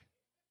for it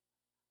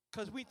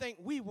because we think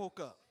we woke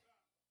up.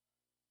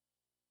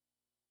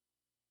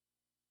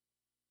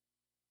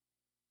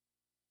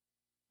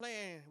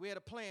 We had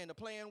a plan, the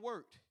plan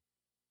worked.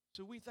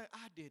 So we think,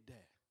 I did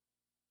that.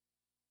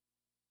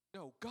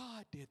 No,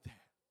 God did that.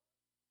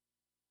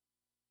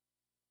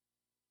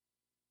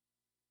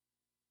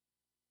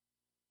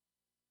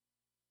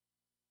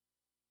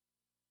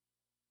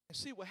 And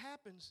see, what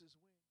happens is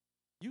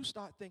when you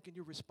start thinking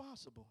you're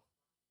responsible.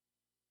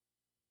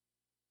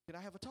 Can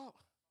I have a talk?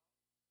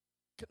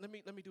 Let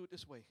me do it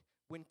this way.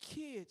 When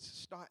kids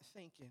start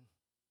thinking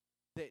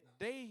that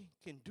they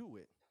can do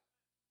it,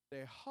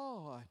 their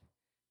heart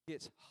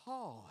gets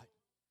hard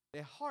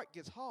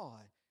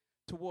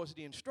towards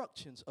the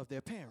instructions of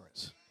their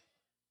parents.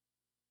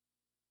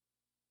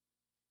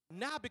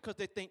 Now because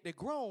they think they're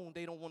grown,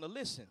 they don't want to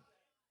listen.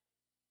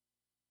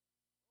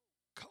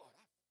 God,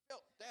 I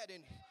felt that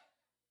in here.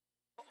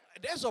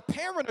 There's a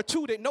parent or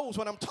two that knows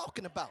what I'm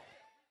talking about.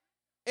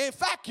 In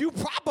fact, you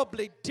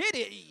probably did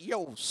it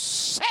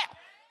yourself.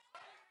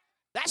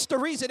 That's the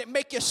reason it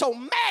make you so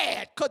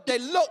mad, because they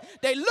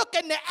look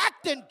and they're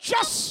acting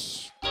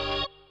just.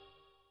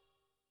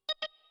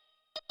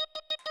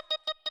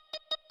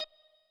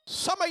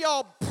 Some of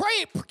y'all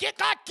pray,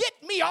 God, get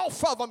me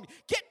off of them.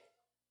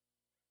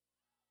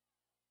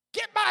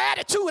 Get my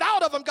attitude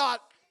out of them, God.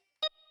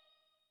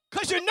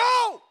 Because you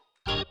know.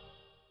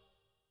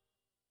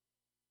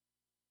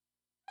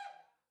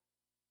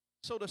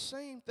 So the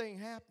same thing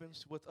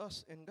happens with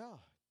us and God.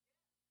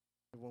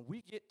 And when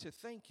we get to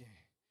thinking,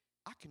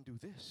 I can do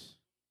this,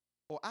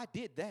 or I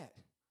did that,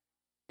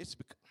 it's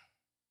because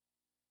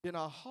then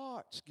our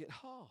hearts get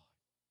hard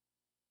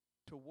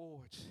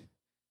towards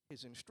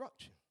his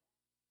instruction.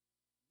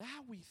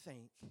 Now we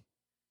think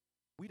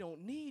we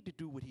don't need to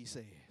do what he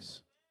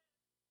says,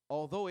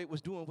 although it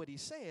was doing what he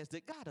says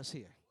that got us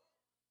here.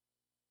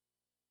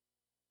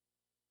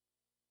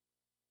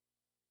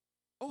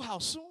 Oh, how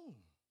soon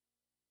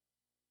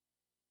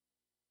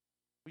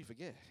we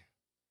forget.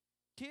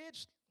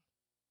 Kids,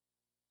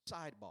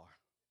 sidebar.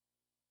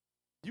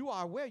 You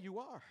are where you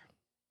are.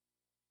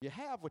 You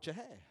have what you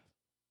have.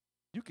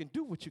 You can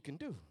do what you can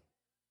do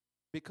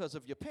because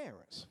of your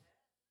parents.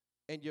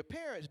 And your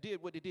parents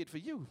did what they did for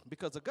you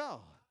because of God.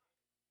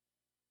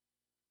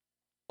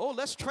 Oh,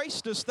 let's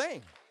trace this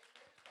thing.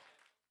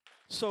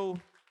 So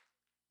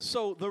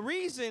the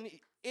reason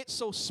it's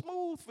so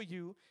smooth for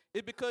you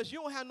is because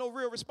you don't have no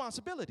real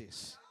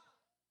responsibilities.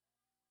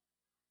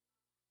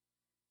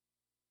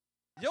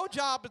 Your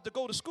job is to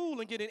go to school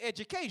and get an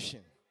education.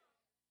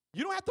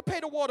 You don't have to pay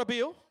the water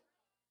bill.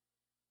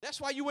 That's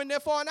why you in there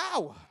for an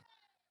hour,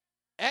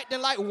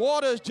 acting like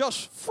water is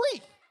just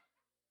free.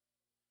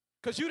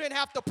 Because you didn't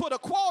have to put a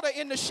quarter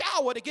in the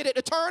shower to get it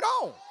to turn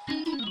on.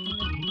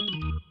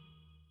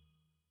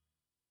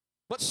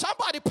 But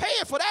somebody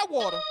paying for that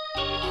water.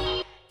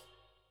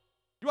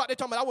 You out there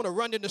talking about, I want to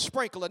run in the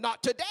sprinkler.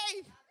 Not today.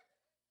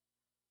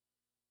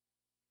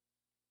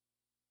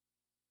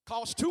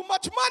 Costs too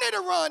much money to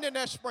run in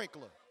that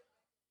sprinkler.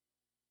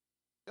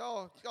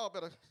 Y'all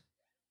better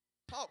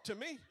talk to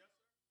me.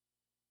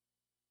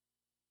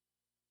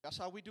 That's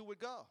how we do with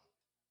God.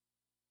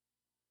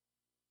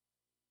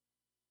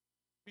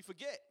 We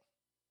forget.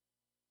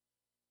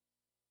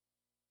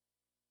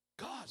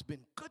 God's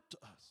been good to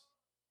us.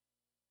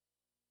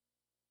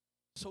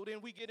 So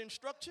then we get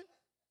instruction.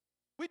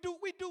 We do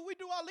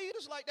our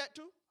leaders like that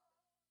too.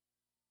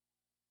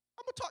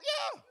 I'm gonna talk,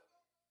 yeah.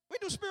 We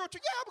do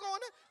spiritual, yeah, I'm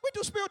going there. We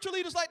do spiritual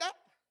leaders like that.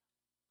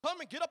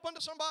 Come and get up under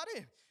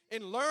somebody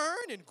and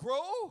learn and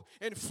grow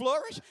and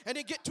flourish and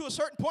then get to a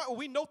certain point where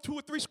we know 2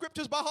 or 3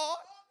 scriptures by heart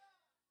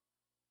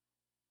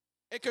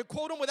and can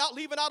quote them without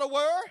leaving out a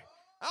word.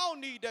 I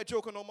don't need that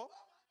joker no more.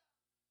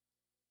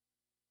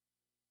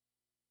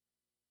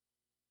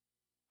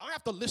 I don't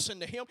have to listen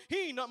to him.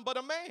 He ain't nothing but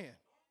a man.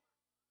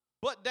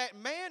 But that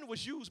man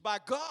was used by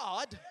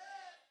God.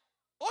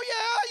 Oh,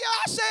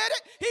 yeah, I said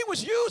it. He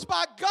was used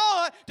by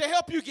God to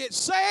help you get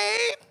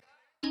saved.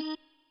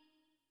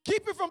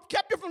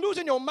 Kept you from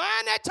losing your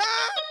mind that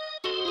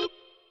time.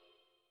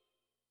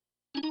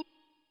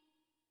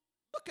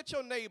 Look at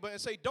your neighbor and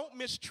say, don't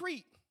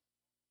mistreat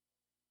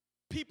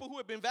people who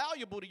have been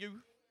valuable to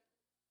you.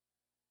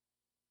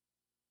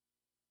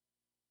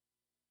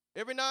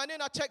 Every now and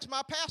then I text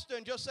my pastor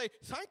and just say,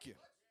 thank you.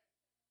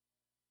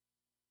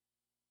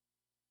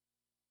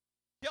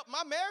 Help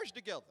my marriage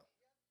together.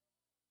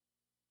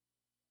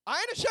 I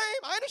ain't ashamed.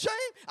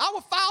 I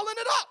was fouling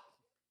it up.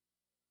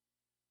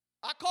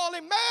 I called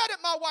him mad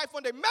at my wife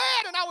one day.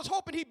 Mad, and I was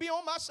hoping he'd be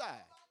on my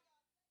side.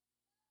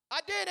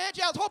 I did,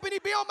 Angie. I was hoping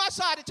he'd be on my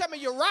side and tell me,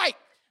 you're right.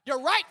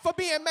 You're right for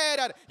being mad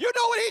at it. You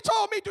know what he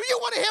told me? Do you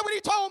want to hear what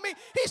he told me?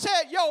 He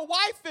said, your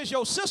wife is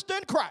your sister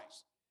in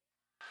Christ.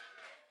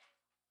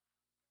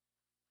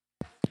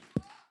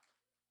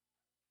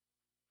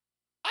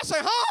 I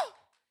said, huh?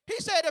 He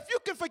said, if you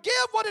can forgive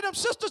one of them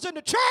sisters in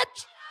the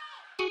church,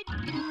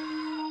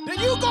 then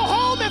you go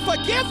home and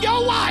forgive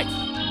your wife.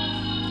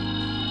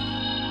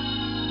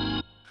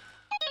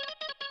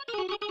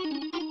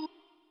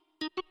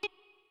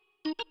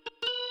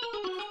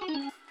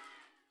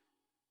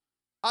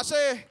 I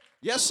said,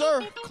 yes,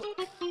 sir.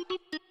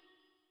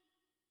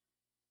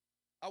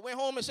 I went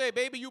home and said,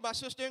 baby, you my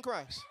sister in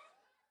Christ.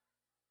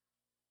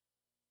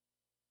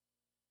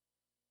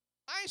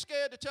 I ain't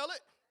scared to tell it.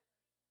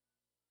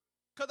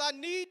 Because I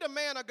need the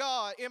man of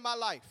God in my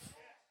life.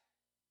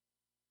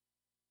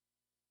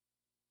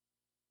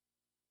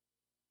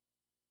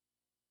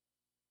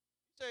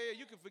 Say,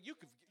 you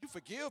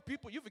forgive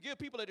people. You forgive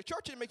people at the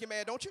church and make you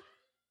mad, don't you?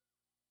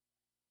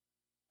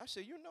 I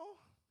said,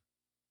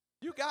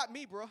 you got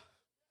me, bro.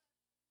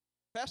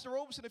 Pastor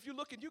Robeson, if you're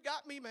looking, you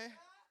got me, man.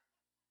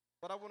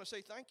 But I want to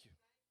say thank you.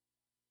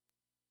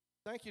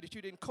 Thank you that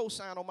you didn't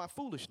co-sign on my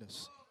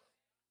foolishness.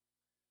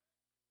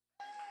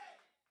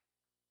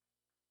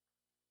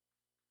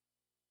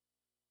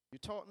 You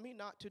taught me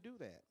not to do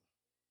that.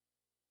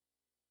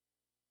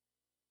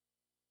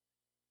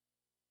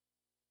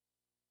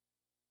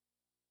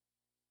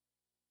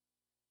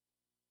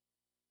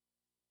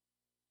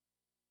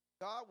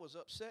 God was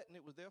upset and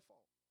it was their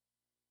fault.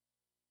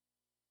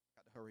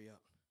 Got to hurry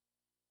up.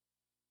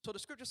 So the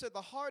scripture said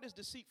the heart is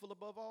deceitful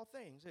above all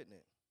things, isn't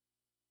it?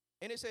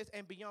 And it says,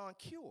 and beyond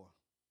cure.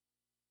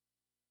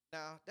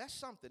 Now, that's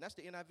something. That's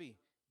the NIV.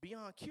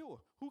 Beyond cure.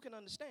 Who can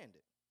understand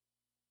it?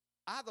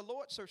 I, the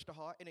Lord, search the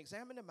heart and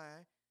examine the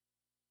mind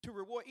to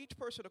reward each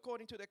person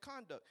according to their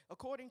conduct,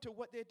 according to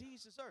what their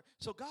deeds deserve.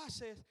 So God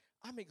says,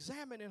 I'm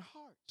examining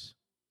hearts.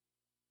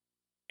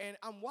 And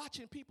I'm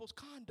watching people's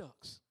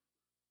conducts.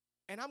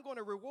 And I'm going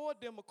to reward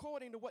them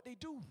according to what they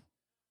do.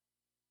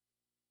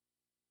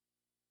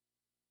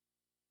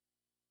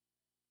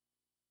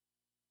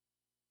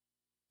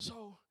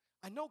 So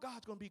I know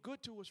God's going to be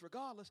good to us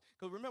regardless.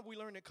 Because remember, we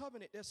learned in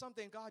covenant, there's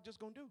something God just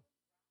going to do.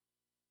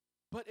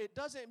 But it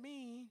doesn't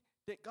mean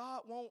that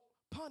God won't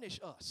punish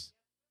us.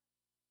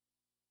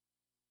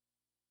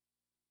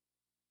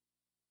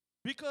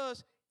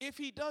 Because if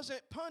he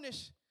doesn't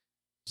punish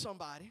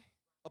somebody,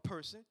 a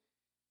person,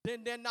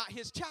 then they're not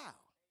his child.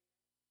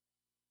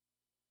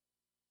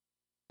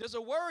 There's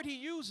a word he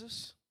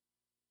uses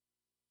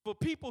for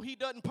people he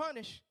doesn't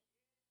punish.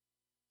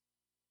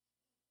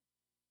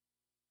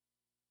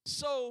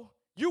 So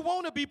you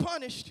want to be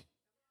punished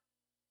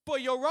for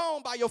your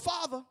wrong by your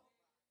father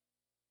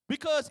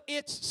because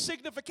it's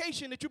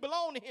signification that you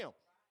belong to him.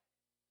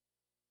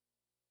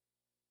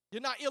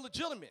 You're not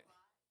illegitimate.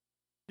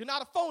 You're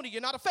not a phony.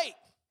 You're not a fake.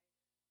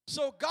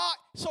 So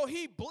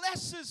he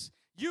blesses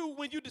you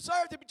when you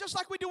deserve to be, just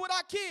like we do with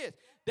our kids.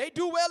 They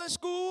do well in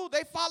school.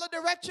 They follow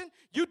direction.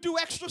 You do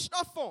extra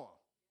stuff for them.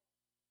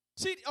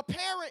 See, a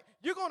parent,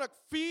 you're going to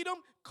feed them,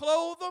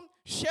 clothe them,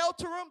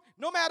 shelter them,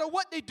 no matter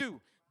what they do.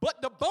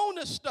 But the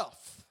bonus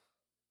stuff,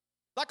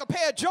 like a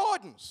pair of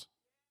Jordans,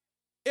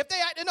 if they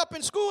acting up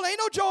in school, ain't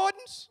no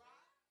Jordans.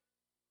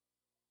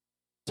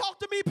 Talk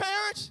to me,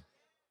 parents.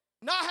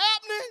 Not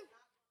happening.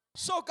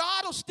 So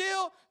God will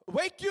still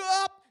wake you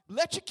up,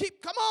 let you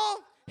keep, come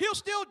on. He'll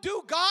still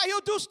do God.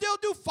 Still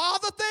do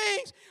father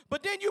things.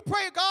 But then you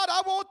pray, God,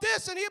 I want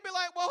this. And he'll be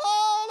like, well,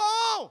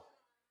 hold on.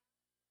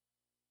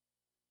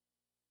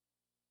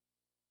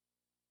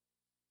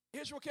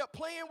 Israel kept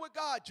playing with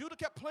God. Judah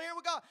kept playing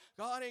with God.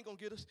 God ain't going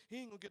to get us. He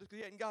ain't going to get us.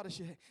 He ain't got us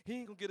yet. He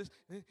ain't going to get us.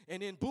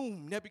 And then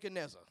boom,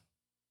 Nebuchadnezzar.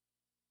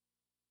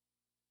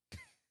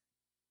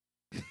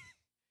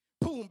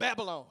 Boom,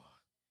 Babylon.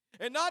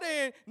 And now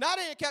they're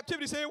in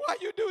captivity saying, why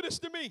you do this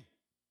to me?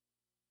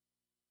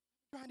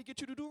 I'm trying to get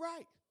you to do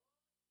right.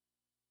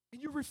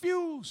 And you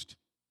refused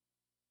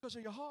because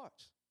of your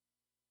hearts.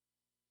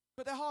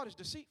 But that heart is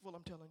deceitful,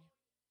 I'm telling you.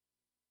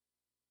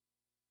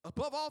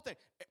 Above all things,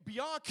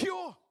 beyond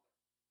cure.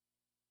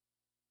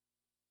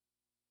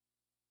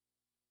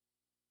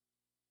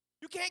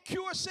 You can't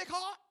cure a sick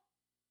heart.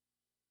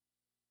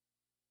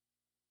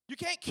 You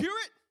can't cure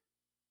it.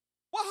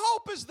 What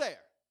hope is there?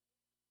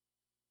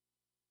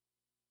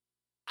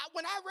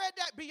 When I read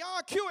that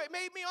beyond cure, it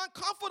made me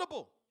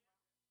uncomfortable.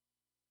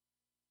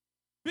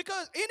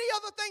 Because any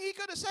other thing he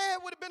could have said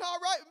would have been all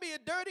right with being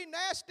dirty,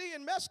 nasty,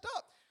 and messed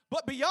up.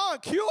 But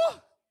beyond cure?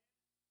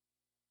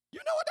 You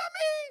know what that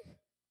means?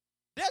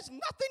 There's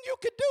nothing you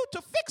could do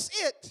to fix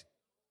it.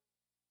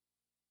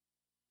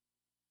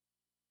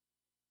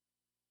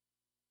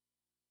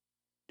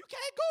 You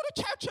can't go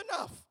to church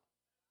enough.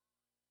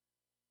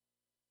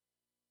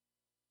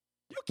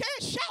 You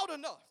can't shout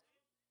enough.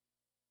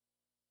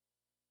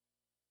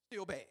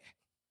 Still bad.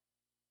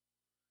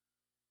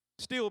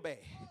 Still bad.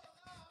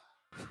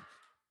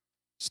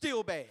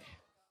 Still bad.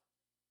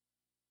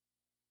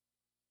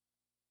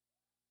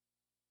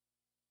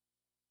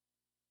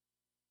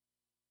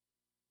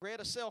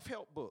 Read a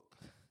self-help book.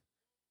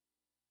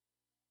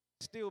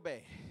 Still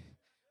bad.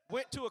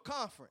 Went to a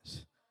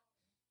conference.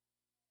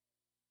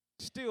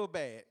 Still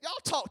bad. Y'all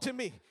talk to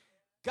me.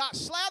 Got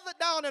slathered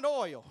down in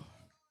oil.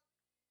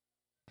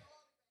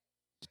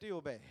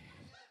 Still bad.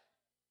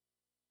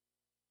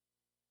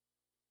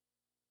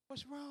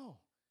 What's wrong?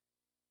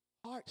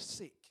 Heart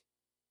sick.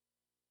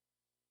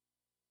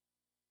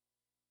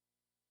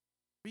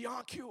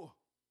 Beyond cure.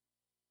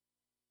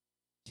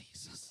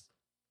 Jesus.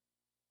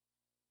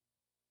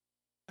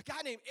 A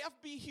guy named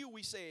F.B.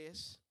 Huey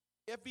says,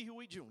 F.B.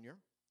 Huey Jr.,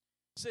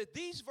 said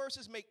these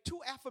verses make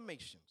two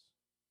affirmations.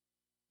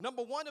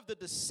 Number one, of the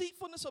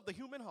deceitfulness of the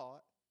human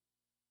heart.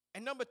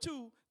 And number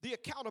two, the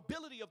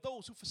accountability of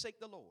those who forsake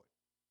the Lord.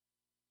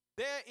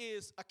 There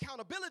is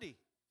accountability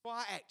for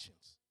our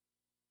actions.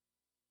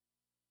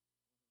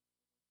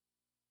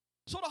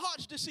 So the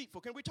heart's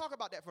deceitful. Can we talk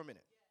about that for a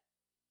minute?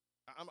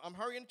 I'm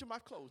hurrying to my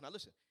close. Now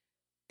listen.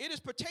 It is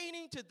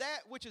pertaining to that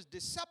which is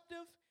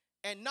deceptive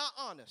and not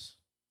honest,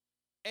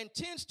 and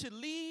tends to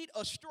lead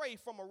astray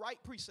from a right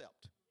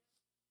precept.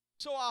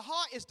 So our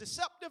heart is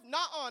deceptive,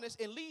 not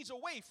honest, and leads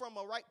away from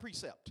a right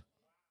precept.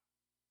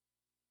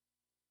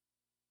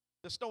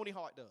 The stony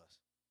heart does.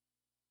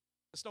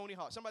 The stony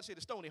heart. Somebody say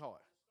the stony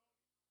heart.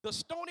 The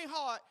stony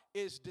heart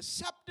is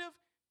deceptive,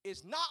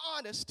 is not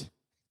honest,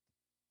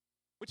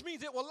 which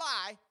means it will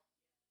lie,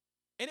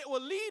 and it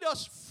will lead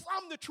us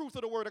from the truth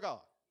of the word of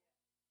God.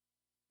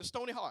 The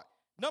stony heart.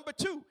 Number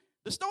two,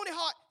 the stony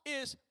heart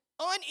is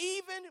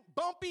uneven,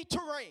 bumpy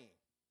terrain.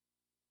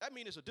 That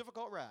means it's a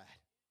difficult ride.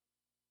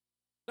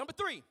 Number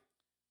three,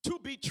 to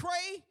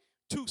betray,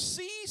 to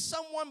seize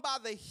someone by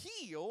the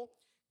heel,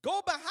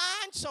 go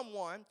behind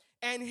someone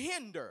and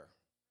hinder.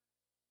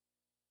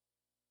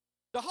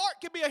 The heart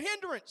can be a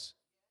hindrance.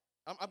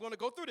 I'm going to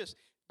go through this.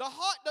 The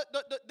heart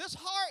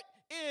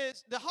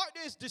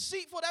is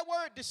deceitful. That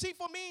word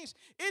deceitful means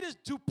it is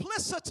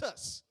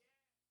duplicitous.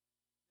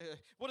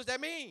 What does that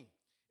mean?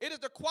 It is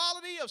the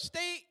quality of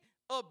state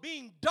of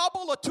being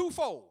double or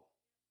twofold.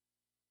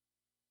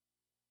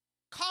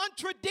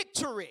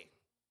 Contradictory.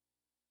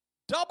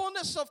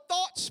 Doubleness of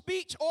thought,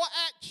 speech, or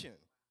action.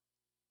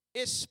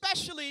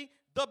 Especially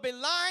the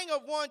belying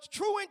of one's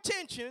true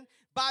intention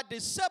by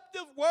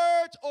deceptive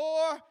words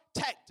or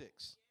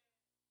tactics.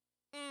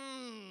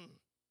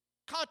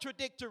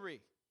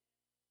 Contradictory.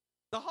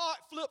 The heart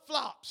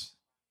flip-flops.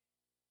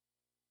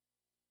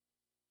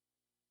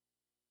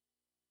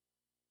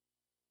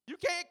 You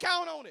can't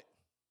count on it.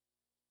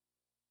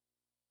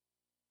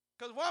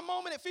 Because one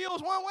moment it feels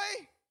one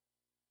way,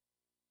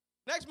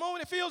 next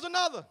moment it feels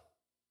another.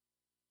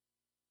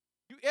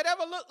 It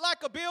ever looked like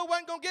a bill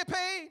wasn't going to get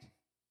paid?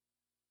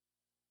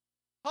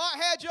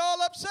 Heart had you all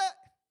upset.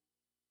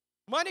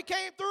 Money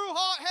came through,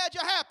 heart had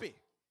you happy.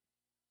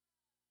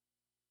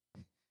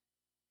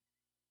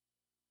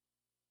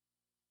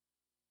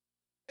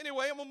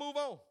 Anyway, I'm going to move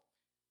on.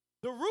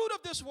 The root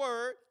of this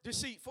word,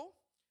 deceitful,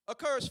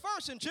 occurs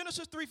first in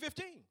Genesis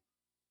 3:15.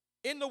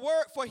 In the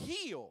word for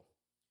heal,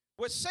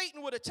 where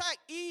Satan would attack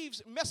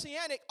Eve's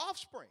messianic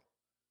offspring.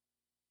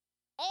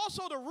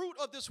 Also, the root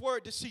of this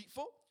word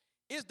deceitful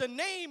is the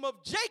name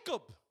of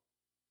Jacob.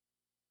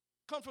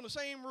 Comes from the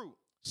same root.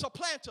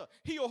 Supplanter,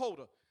 heel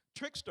holder,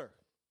 trickster.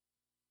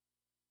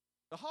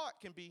 The heart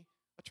can be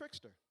a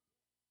trickster.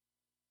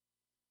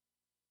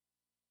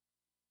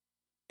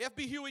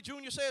 F.B. Huey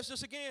Jr. says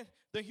this again.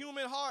 The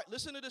human heart,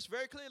 listen to this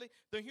very clearly.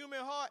 The human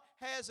heart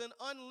has an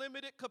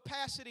unlimited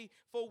capacity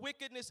for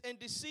wickedness and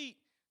deceit,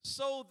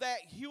 so that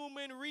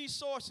human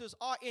resources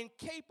are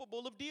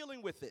incapable of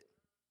dealing with it.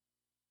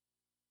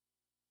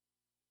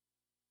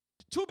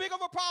 Too big of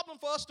a problem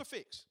for us to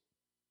fix.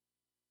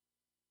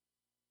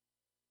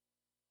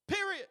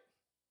 Period.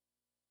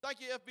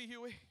 Thank you, F.B.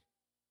 Huey.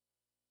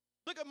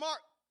 Look at Mark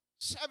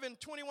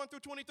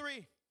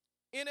 7:21-23,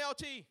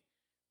 NLT.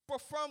 For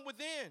from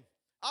within,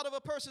 out of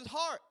a person's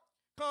heart,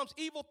 comes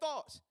evil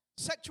thoughts,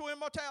 sexual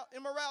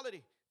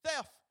immorality,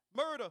 theft,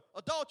 murder,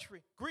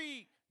 adultery,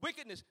 greed,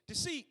 wickedness,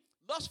 deceit,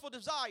 lustful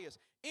desires,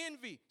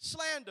 envy,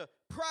 slander,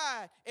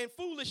 pride, and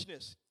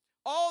foolishness.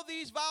 All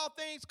these vile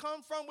things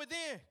come from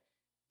within.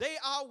 They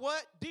are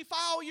what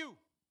defile you.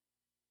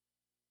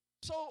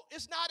 So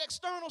it's not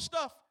external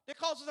stuff that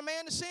causes a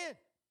man to sin.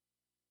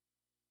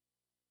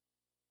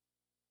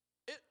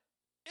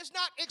 It's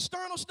not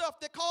external stuff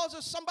that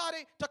causes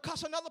somebody to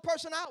cuss another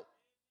person out.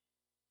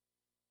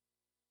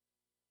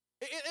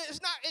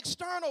 It's not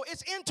external,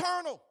 it's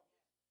internal.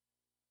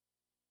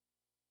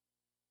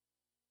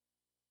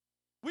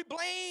 We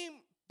blame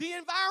the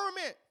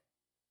environment.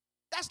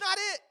 That's not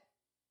it.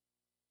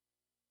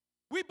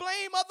 We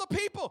blame other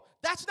people.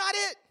 That's not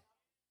it.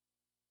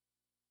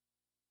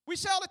 We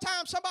say all the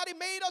time, somebody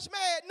made us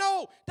mad.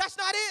 No, that's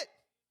not it.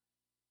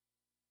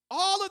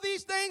 All of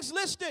these things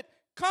listed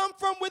come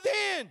from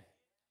within.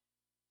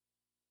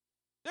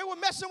 They were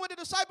messing with the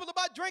disciples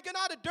about drinking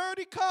out of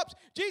dirty cups.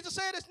 Jesus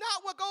said it's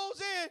not what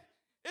goes in,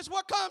 it's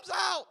what comes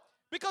out.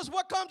 Because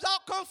what comes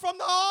out comes from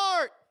the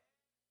heart.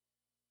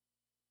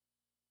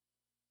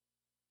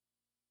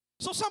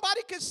 So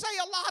somebody can say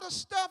a lot of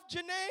stuff,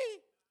 Janae,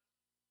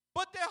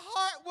 but their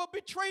heart will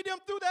betray them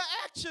through their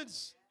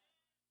actions.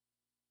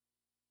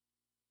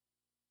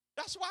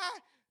 That's why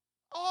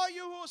all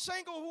you who are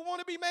single, who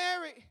want to be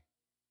married,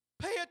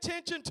 pay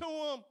attention to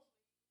them.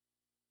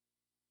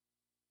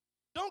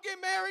 Don't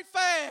get married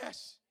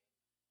fast.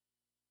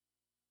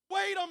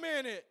 Wait a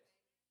minute.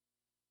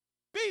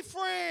 Be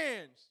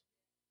friends.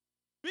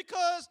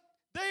 Because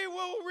they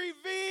will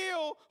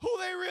reveal who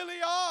they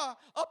really are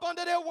up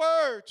under their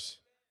words.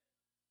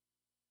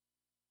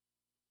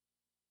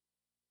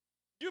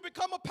 You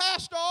become a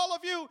pastor, all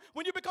of you.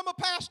 When you become a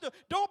pastor,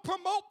 don't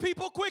promote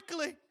people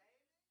quickly.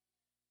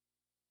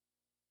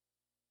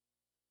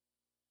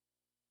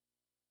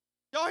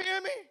 Y'all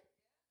hear me?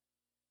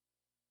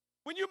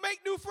 When you make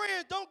new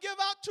friends, don't give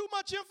out too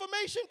much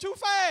information too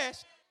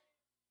fast.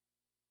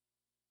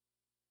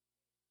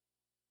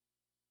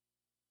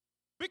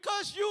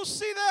 Because you'll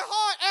see their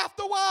heart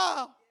after a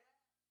while.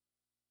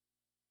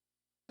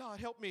 God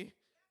help me.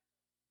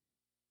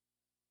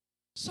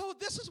 So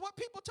this is what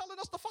people telling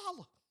us to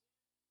follow.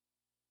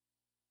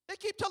 They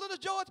keep telling us,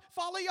 George,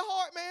 follow your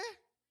heart, man.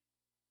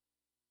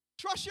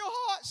 Trust your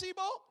heart,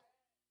 Sebo.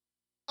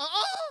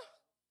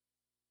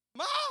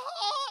 My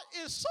heart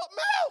is something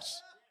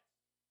else.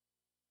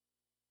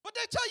 But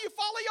they tell you,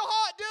 follow your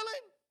heart,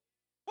 Dylan.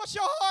 What's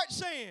your heart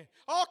saying?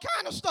 All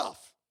kind of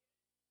stuff.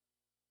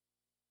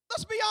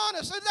 Let's be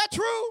honest. Is that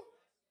true?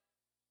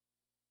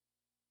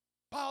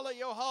 Follow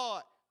your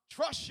heart.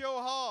 Trust your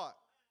heart.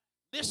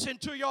 Listen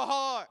to your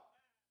heart.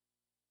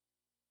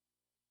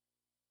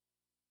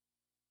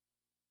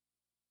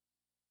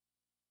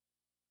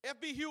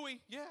 F.B.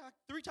 Huey,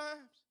 3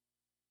 times.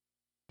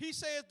 He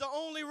says the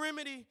only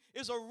remedy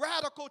is a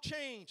radical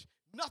change,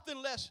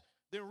 nothing less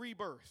than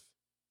rebirth.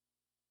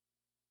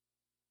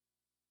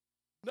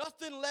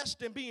 Nothing less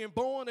than being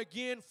born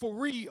again for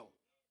real.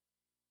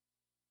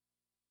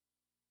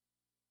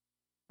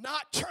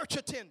 Not church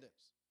attendance.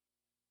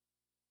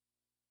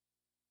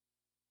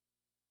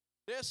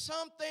 There's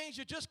some things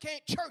you just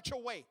can't church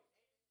away.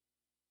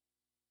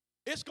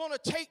 It's going to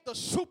take the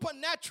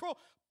supernatural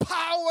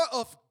power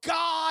of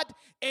God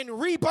and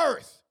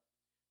rebirth.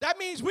 That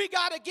means we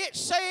got to get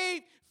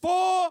saved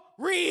for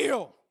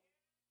real.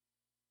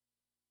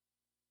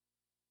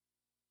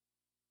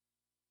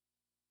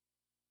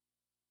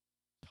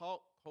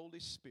 Talk, Holy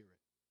Spirit.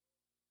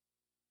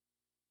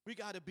 We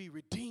got to be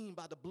redeemed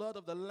by the blood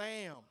of the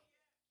Lamb.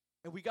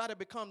 And we got to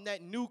become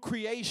that new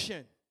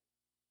creation.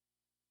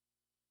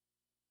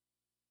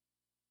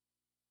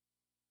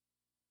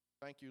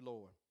 Thank you,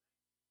 Lord.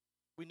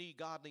 We need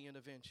godly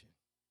intervention.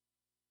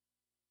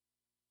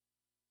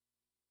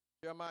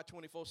 Jeremiah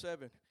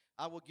 24:7.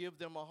 I will give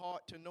them a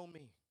heart to know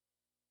me,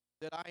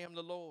 that I am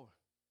the Lord.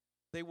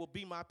 They will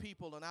be my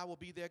people, and I will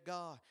be their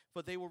God,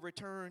 for they will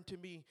return to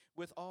me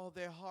with all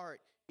their heart.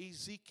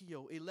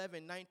 Ezekiel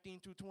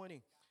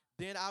 11:19-20.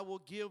 Then I will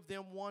give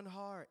them one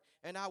heart,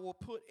 and I will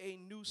put a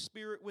new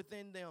spirit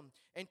within them,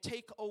 and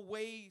take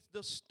away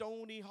the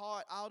stony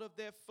heart out of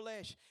their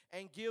flesh,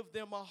 and give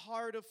them a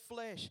heart of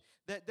flesh,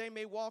 that they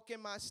may walk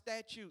in my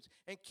statutes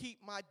and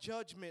keep my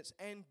judgments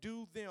and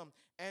do them.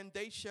 And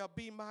they shall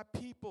be my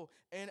people,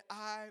 and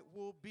I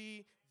will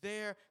be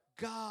their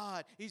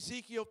God.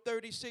 Ezekiel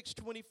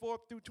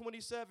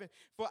 36:24-27.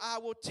 For I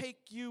will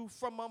take you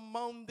from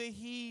among the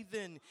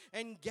heathen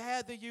and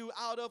gather you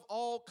out of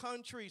all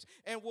countries,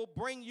 and will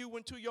bring you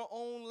into your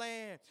own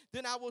land.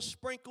 Then I will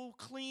sprinkle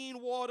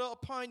clean water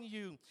upon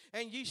you,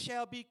 and ye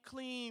shall be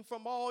clean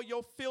from all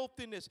your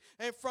filthiness,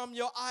 and from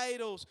your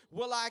idols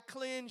will I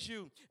cleanse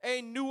you.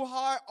 A new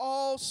heart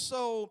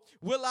also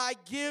will I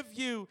give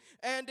you,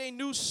 and a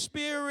new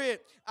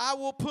spirit I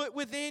will put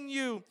within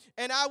you,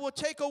 and I will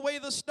take away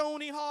the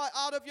stony heart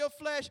out of your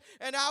flesh,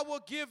 and I will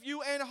give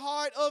you an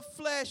heart of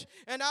flesh,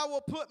 and I will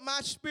put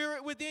my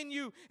spirit within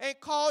you, and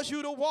cause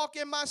you to walk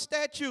in my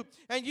statute,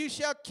 and you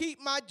shall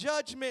keep my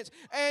judgments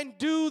and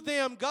do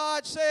them.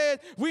 God said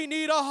we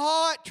need a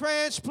heart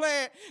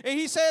transplant, and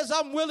he says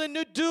I'm willing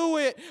to do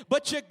it,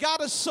 but you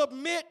got to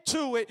submit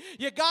to it.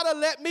 You got to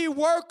let me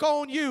work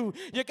on you.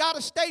 You got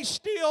to stay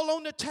still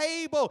on the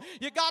table.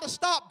 You got to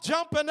stop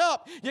jumping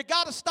up. You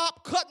got to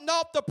stop cutting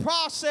off the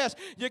process.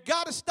 You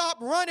got to stop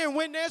running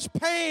when there's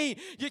pain.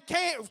 You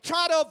can't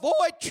try to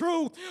avoid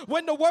truth.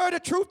 When the word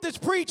of truth is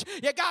preached,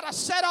 you got to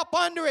set up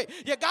under it.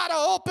 You got to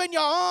open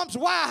your arms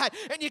wide,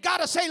 and you got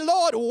to say,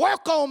 Lord,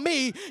 work on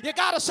me. You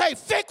got to say,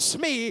 fix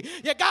me.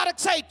 You got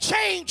to say,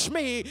 change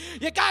me.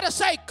 You got to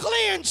say,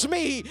 cleanse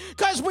me,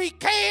 because we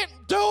can't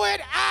do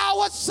it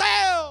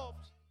ourselves.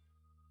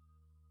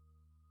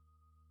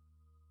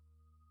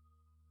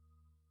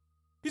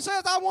 He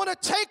says, I want to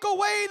take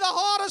away the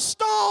heart of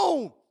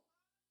stone.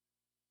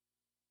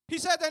 He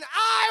said, then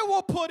I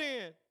will put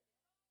in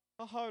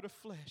a heart of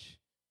flesh.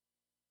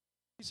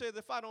 He said,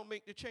 if I don't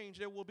make the change,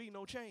 there will be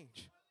no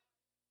change.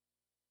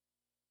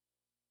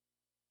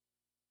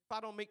 If I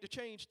don't make the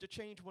change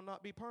will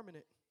not be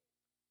permanent.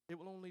 It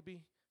will only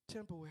be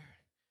temporary.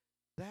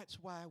 That's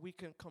why we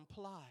can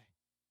comply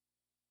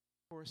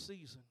for a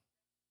season.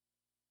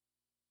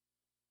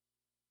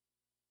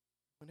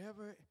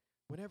 Whenever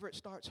it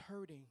starts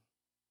hurting,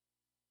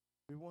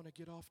 we want to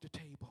get off the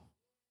table.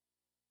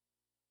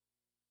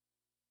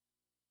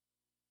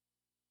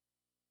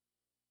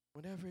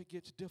 Whenever it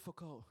gets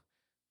difficult,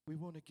 we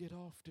want to get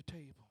off the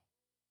table.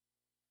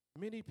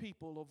 Many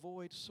people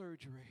avoid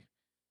surgery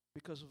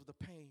because of the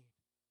pain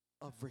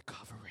of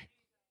recovery.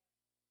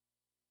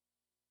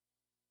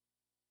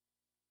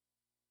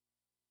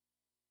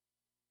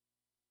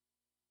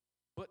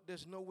 But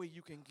there's no way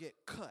you can get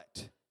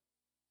cut.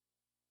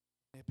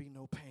 There be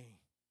no pain.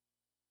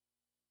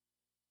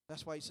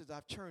 That's why he says,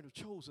 I've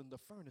chosen the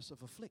furnace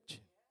of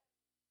affliction.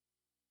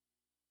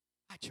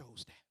 I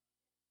chose that.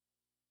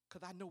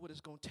 Because I know what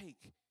it's going to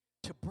take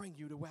to bring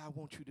you to where I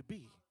want you to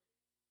be.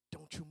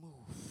 Don't you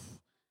move.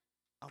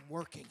 I'm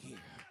working here.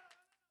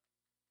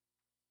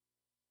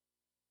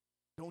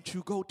 Don't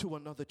you go to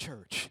another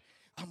church.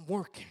 I'm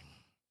working.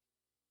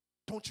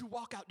 Don't you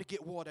walk out to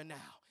get water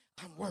now.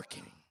 I'm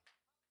working.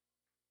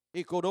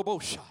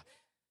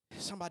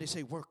 Somebody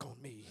say, work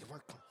on me.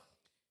 Work on.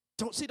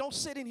 Don't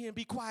sit in here and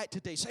be quiet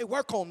today. Say,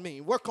 work on me.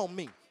 Work on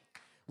me.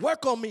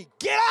 Work on me.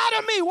 Get out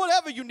of me.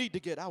 Whatever you need to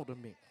get out of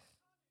me.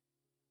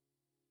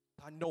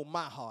 I know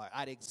my heart.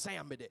 I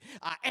examined it.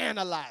 I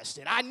analyzed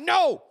it. I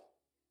know.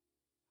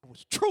 I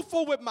was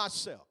truthful with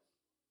myself.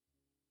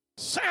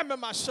 Examine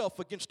myself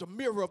against the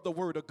mirror of the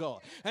Word of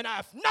God. And I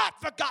have not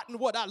forgotten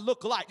what I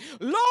look like.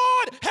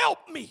 Lord,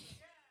 help me.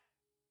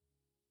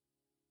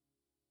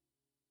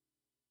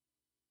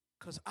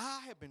 Because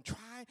I have been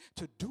trying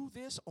to do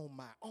this on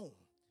my own.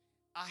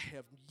 I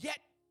have yet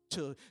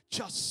to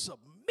just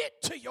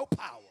submit to your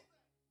power.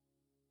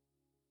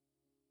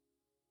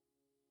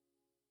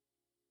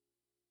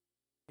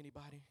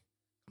 Anybody?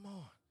 Come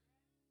on.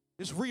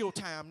 It's real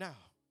time now.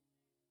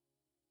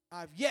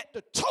 I've yet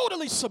to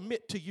totally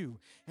submit to you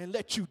and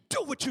let you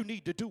do what you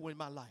need to do in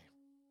my life.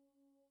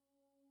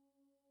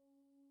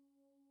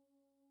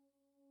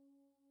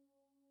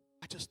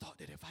 I just thought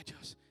that if I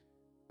just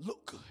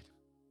look good,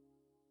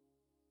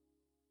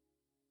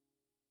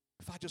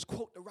 if I just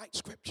quote the right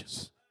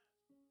scriptures,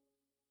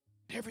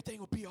 everything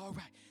will be all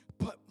right.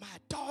 But my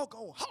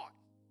doggone heart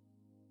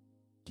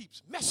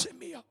keeps messing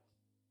me up.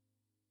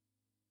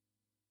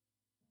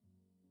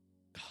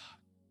 God,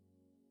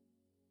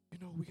 you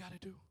know what we got to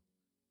do?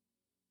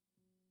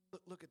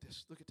 Look at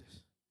this. Look at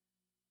this.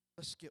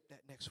 Let's skip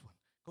that next one.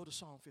 Go to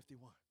Psalm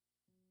 51.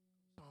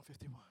 Psalm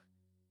 51.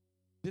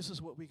 This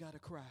is what we got to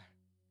cry.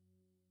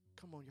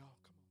 Come on, y'all.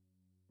 Come on.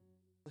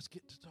 Let's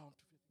get to Psalm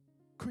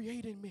 51.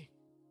 Create in me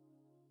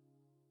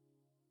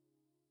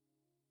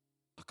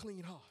a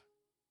clean heart.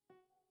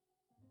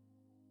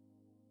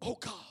 Oh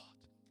God.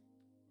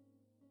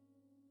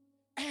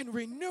 And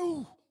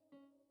renew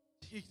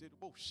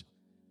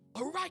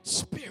a right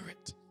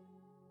spirit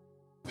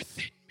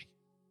within me.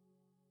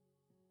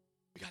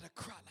 We got to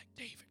cry like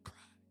David cried.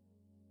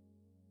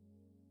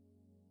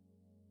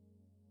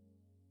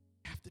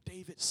 After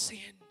David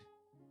sinned,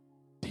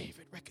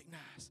 David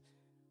recognized,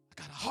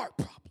 I got a heart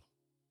problem.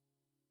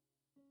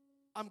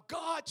 I'm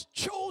God's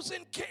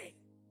chosen king,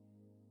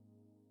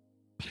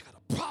 but I got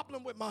a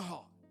problem with my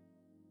heart.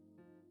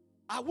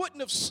 I wouldn't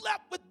have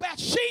slept with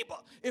Bathsheba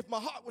if my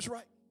heart was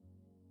right.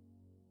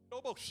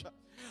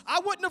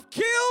 I wouldn't have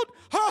killed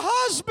her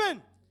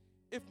husband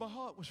if my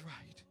heart was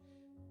right.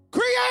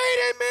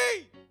 Create in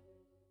me.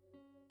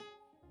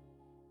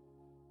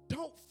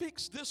 Don't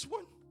fix this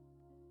one.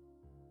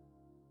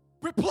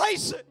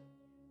 Replace it.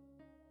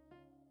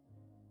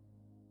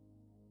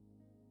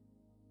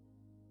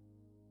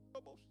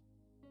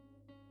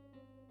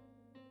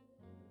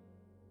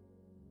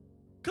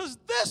 Because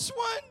this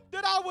one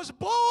that I was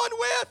born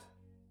with,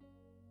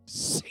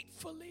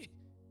 deceitfully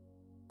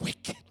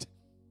wicked.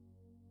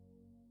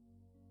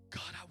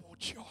 God, I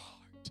want your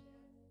heart.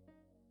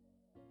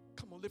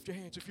 Come on, lift your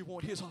hands if you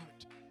want his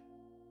heart.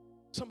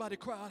 Somebody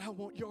cry out, I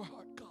want your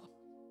heart, God.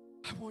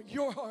 I want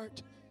your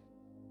heart.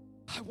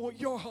 I want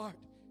your heart.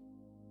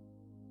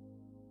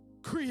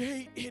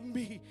 Create in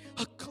me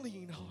a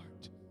clean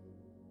heart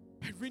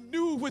and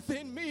renew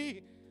within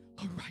me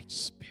a right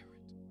spirit.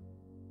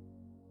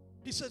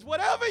 He says,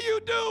 whatever you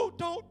do,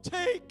 don't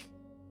take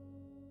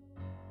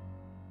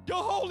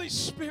your Holy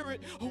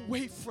Spirit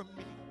away from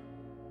me.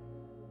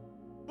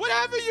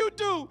 Whatever you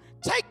do,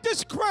 take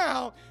this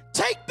crown,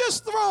 take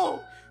this throne,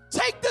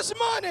 take this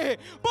money.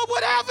 But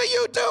whatever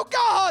you do,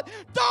 God,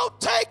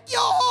 don't take your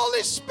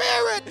Holy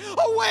Spirit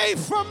away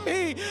from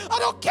me. I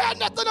don't care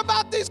nothing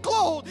about these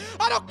clothes.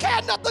 I don't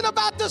care nothing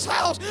about this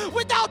house.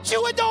 Without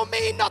you, it don't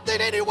mean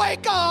nothing anyway,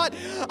 God.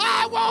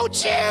 I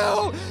want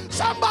you.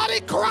 Somebody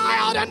cry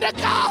out unto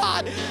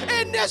God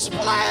in this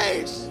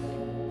place.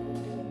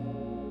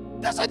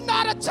 This is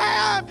not a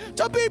time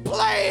to be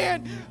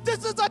playing.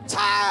 This is a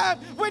time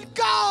when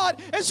God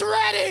is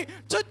ready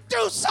to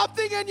do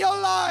something in your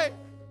life.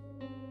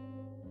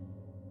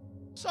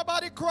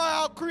 Somebody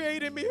cry out,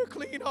 create in me a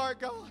clean heart,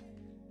 God.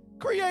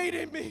 Create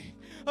in me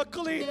a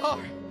clean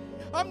heart.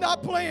 I'm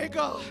not playing,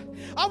 God.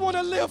 I want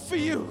to live for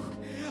you.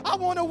 I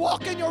want to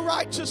walk in your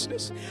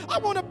righteousness. I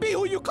want to be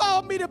who you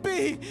called me to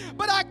be.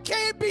 But I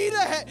can't be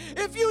that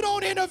if you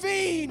don't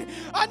intervene.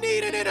 I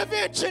need an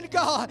intervention,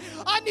 God.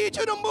 I need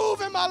you to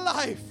move in my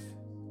life.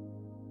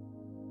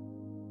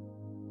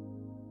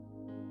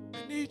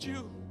 I need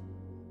you.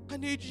 I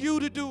need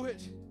you to do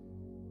it.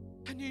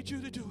 I need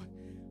you to do it.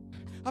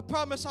 I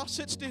promise I'll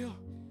sit still.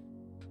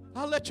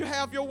 I'll let you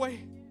have your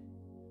way.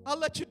 I'll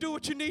let you do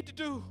what you need to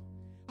do.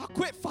 I'll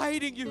quit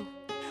fighting you.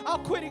 I'll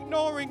quit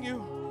ignoring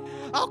you.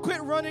 I'll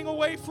quit running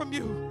away from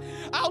you.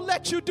 I'll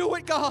let you do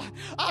it, God.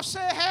 I'll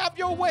say, have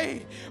your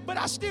way, but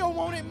I still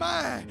want it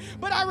mine.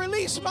 But I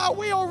release my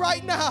will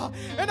right now,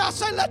 and I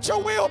say, let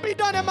your will be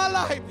done in my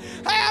life.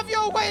 Have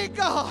your way,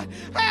 God.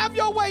 Have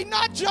your way,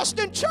 not just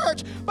in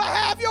church, but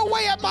have your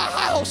way at my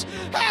house.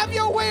 Have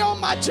your way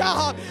on my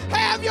job.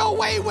 Have your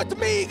way with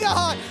me,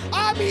 God.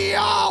 I'm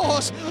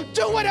yours.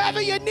 Do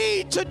whatever you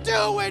need to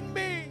do in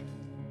me.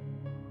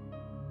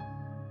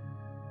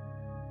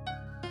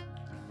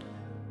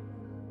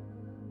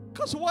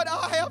 Because what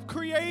I have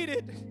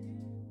created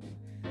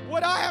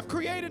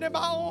in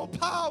my own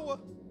power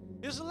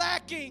is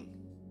lacking.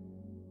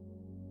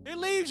 It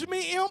leaves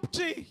me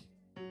empty.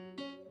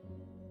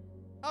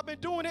 I've been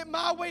doing it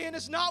my way and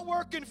it's not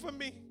working for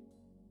me.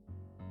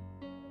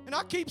 And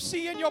I keep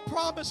seeing your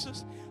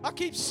promises. I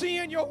keep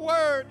seeing your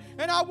word.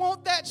 And I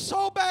want that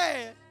so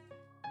bad.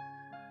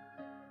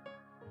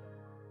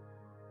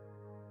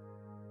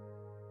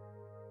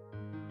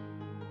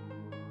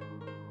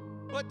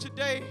 But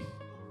today,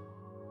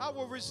 I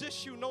will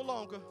resist you no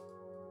longer.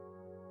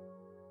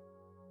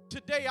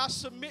 Today I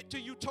submit to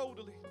you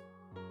totally.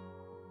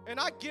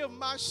 And I give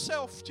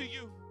myself to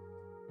you.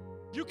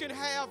 You can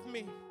have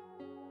me.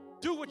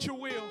 Do what you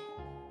will.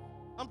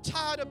 I'm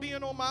tired of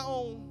being on my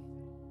own.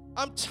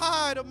 I'm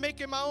tired of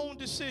making my own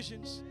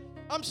decisions.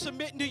 I'm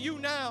submitting to you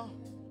now.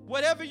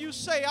 Whatever you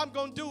say, I'm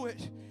going to do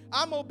it.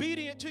 I'm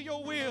obedient to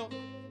your will.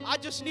 I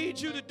just need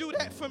you to do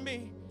that for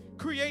me.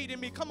 Create in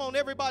me. Come on,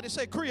 everybody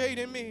say, create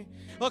in me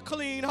a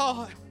clean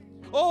heart.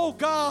 Oh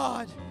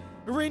God,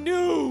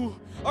 renew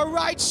a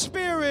right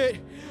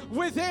spirit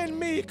within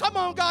me. Come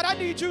on, God, I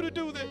need you to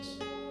do this.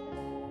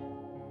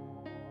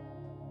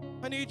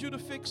 I need you to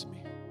fix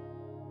me.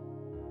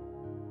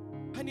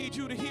 I need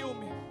you to heal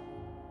me.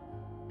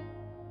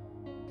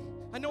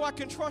 I know I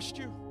can trust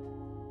you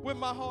with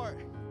my heart.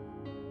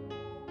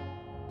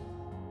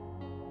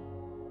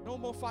 No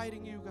more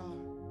fighting you,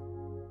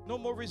 God. No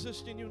more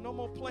resisting you. No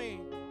more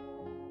playing.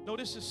 No,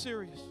 this is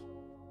serious.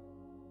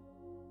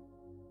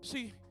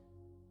 See,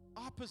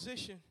 our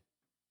position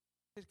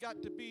has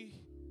got to be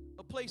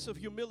a place of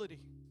humility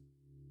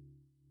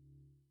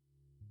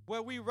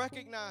where we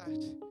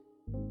recognize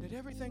that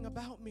everything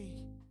about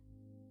me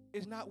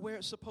is not where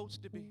it's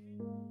supposed to be.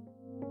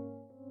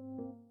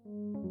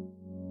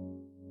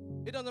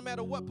 It doesn't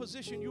matter what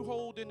position you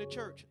hold in the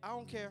church. I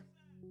don't care.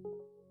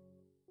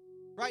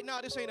 Right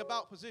now, this ain't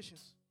about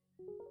positions.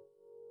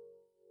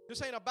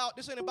 This ain't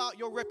about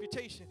your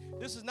reputation.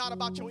 This is not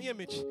about your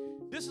image.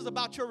 This is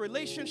about your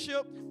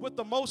relationship with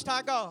the Most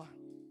High God.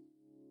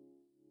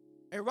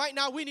 And right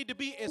now, we need to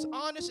be as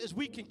honest as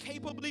we can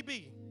capably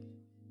be.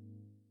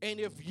 And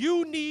if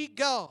you need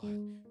God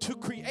to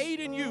create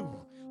in you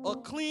a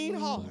clean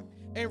heart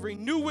and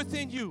renew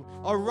within you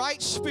a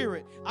right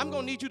spirit, I'm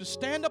going to need you to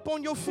stand up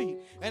on your feet,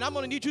 and I'm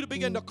going to need you to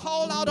begin to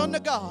call out unto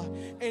God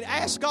and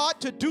ask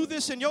God to do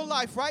this in your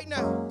life right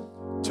now,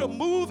 to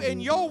move in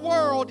your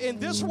world in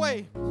this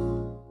way.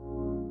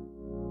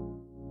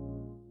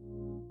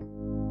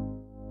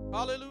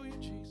 Hallelujah,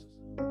 Jesus.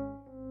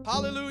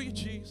 Hallelujah,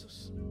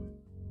 Jesus.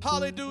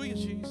 Hallelujah,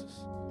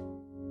 Jesus.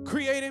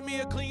 Create in me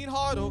a clean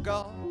heart, oh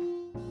God.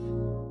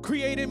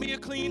 Create in me a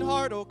clean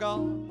heart, oh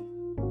God.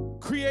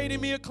 Create in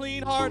me a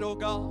clean heart, oh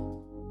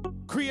God.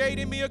 Create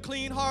in me a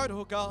clean heart,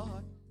 oh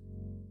God.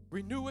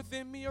 Renew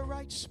within me a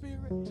right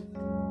spirit.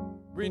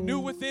 Renew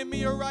within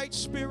me a right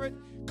spirit.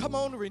 Come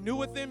on, renew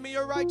within me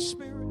a right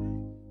spirit.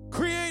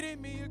 Create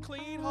in me a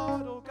clean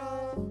heart, oh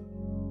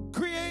God.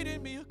 Create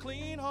in me a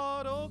clean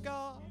heart, oh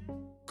God.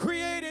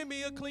 Create in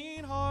me a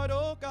clean heart,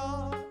 oh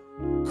God.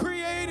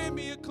 Create in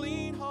me a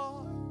clean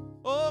heart,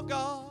 oh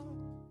God.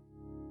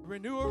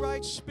 Renew a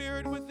right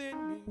spirit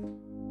within me.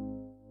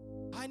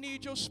 I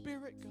need your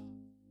spirit, God.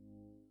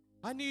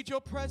 I need your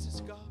presence,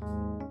 God.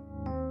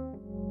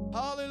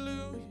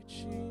 Hallelujah,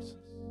 Jesus.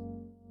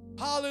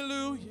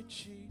 Hallelujah,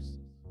 Jesus.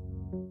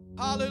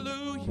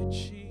 Hallelujah,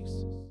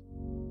 Jesus.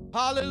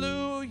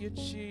 Hallelujah,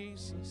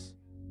 Jesus.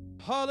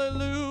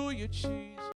 Hallelujah, Jesus.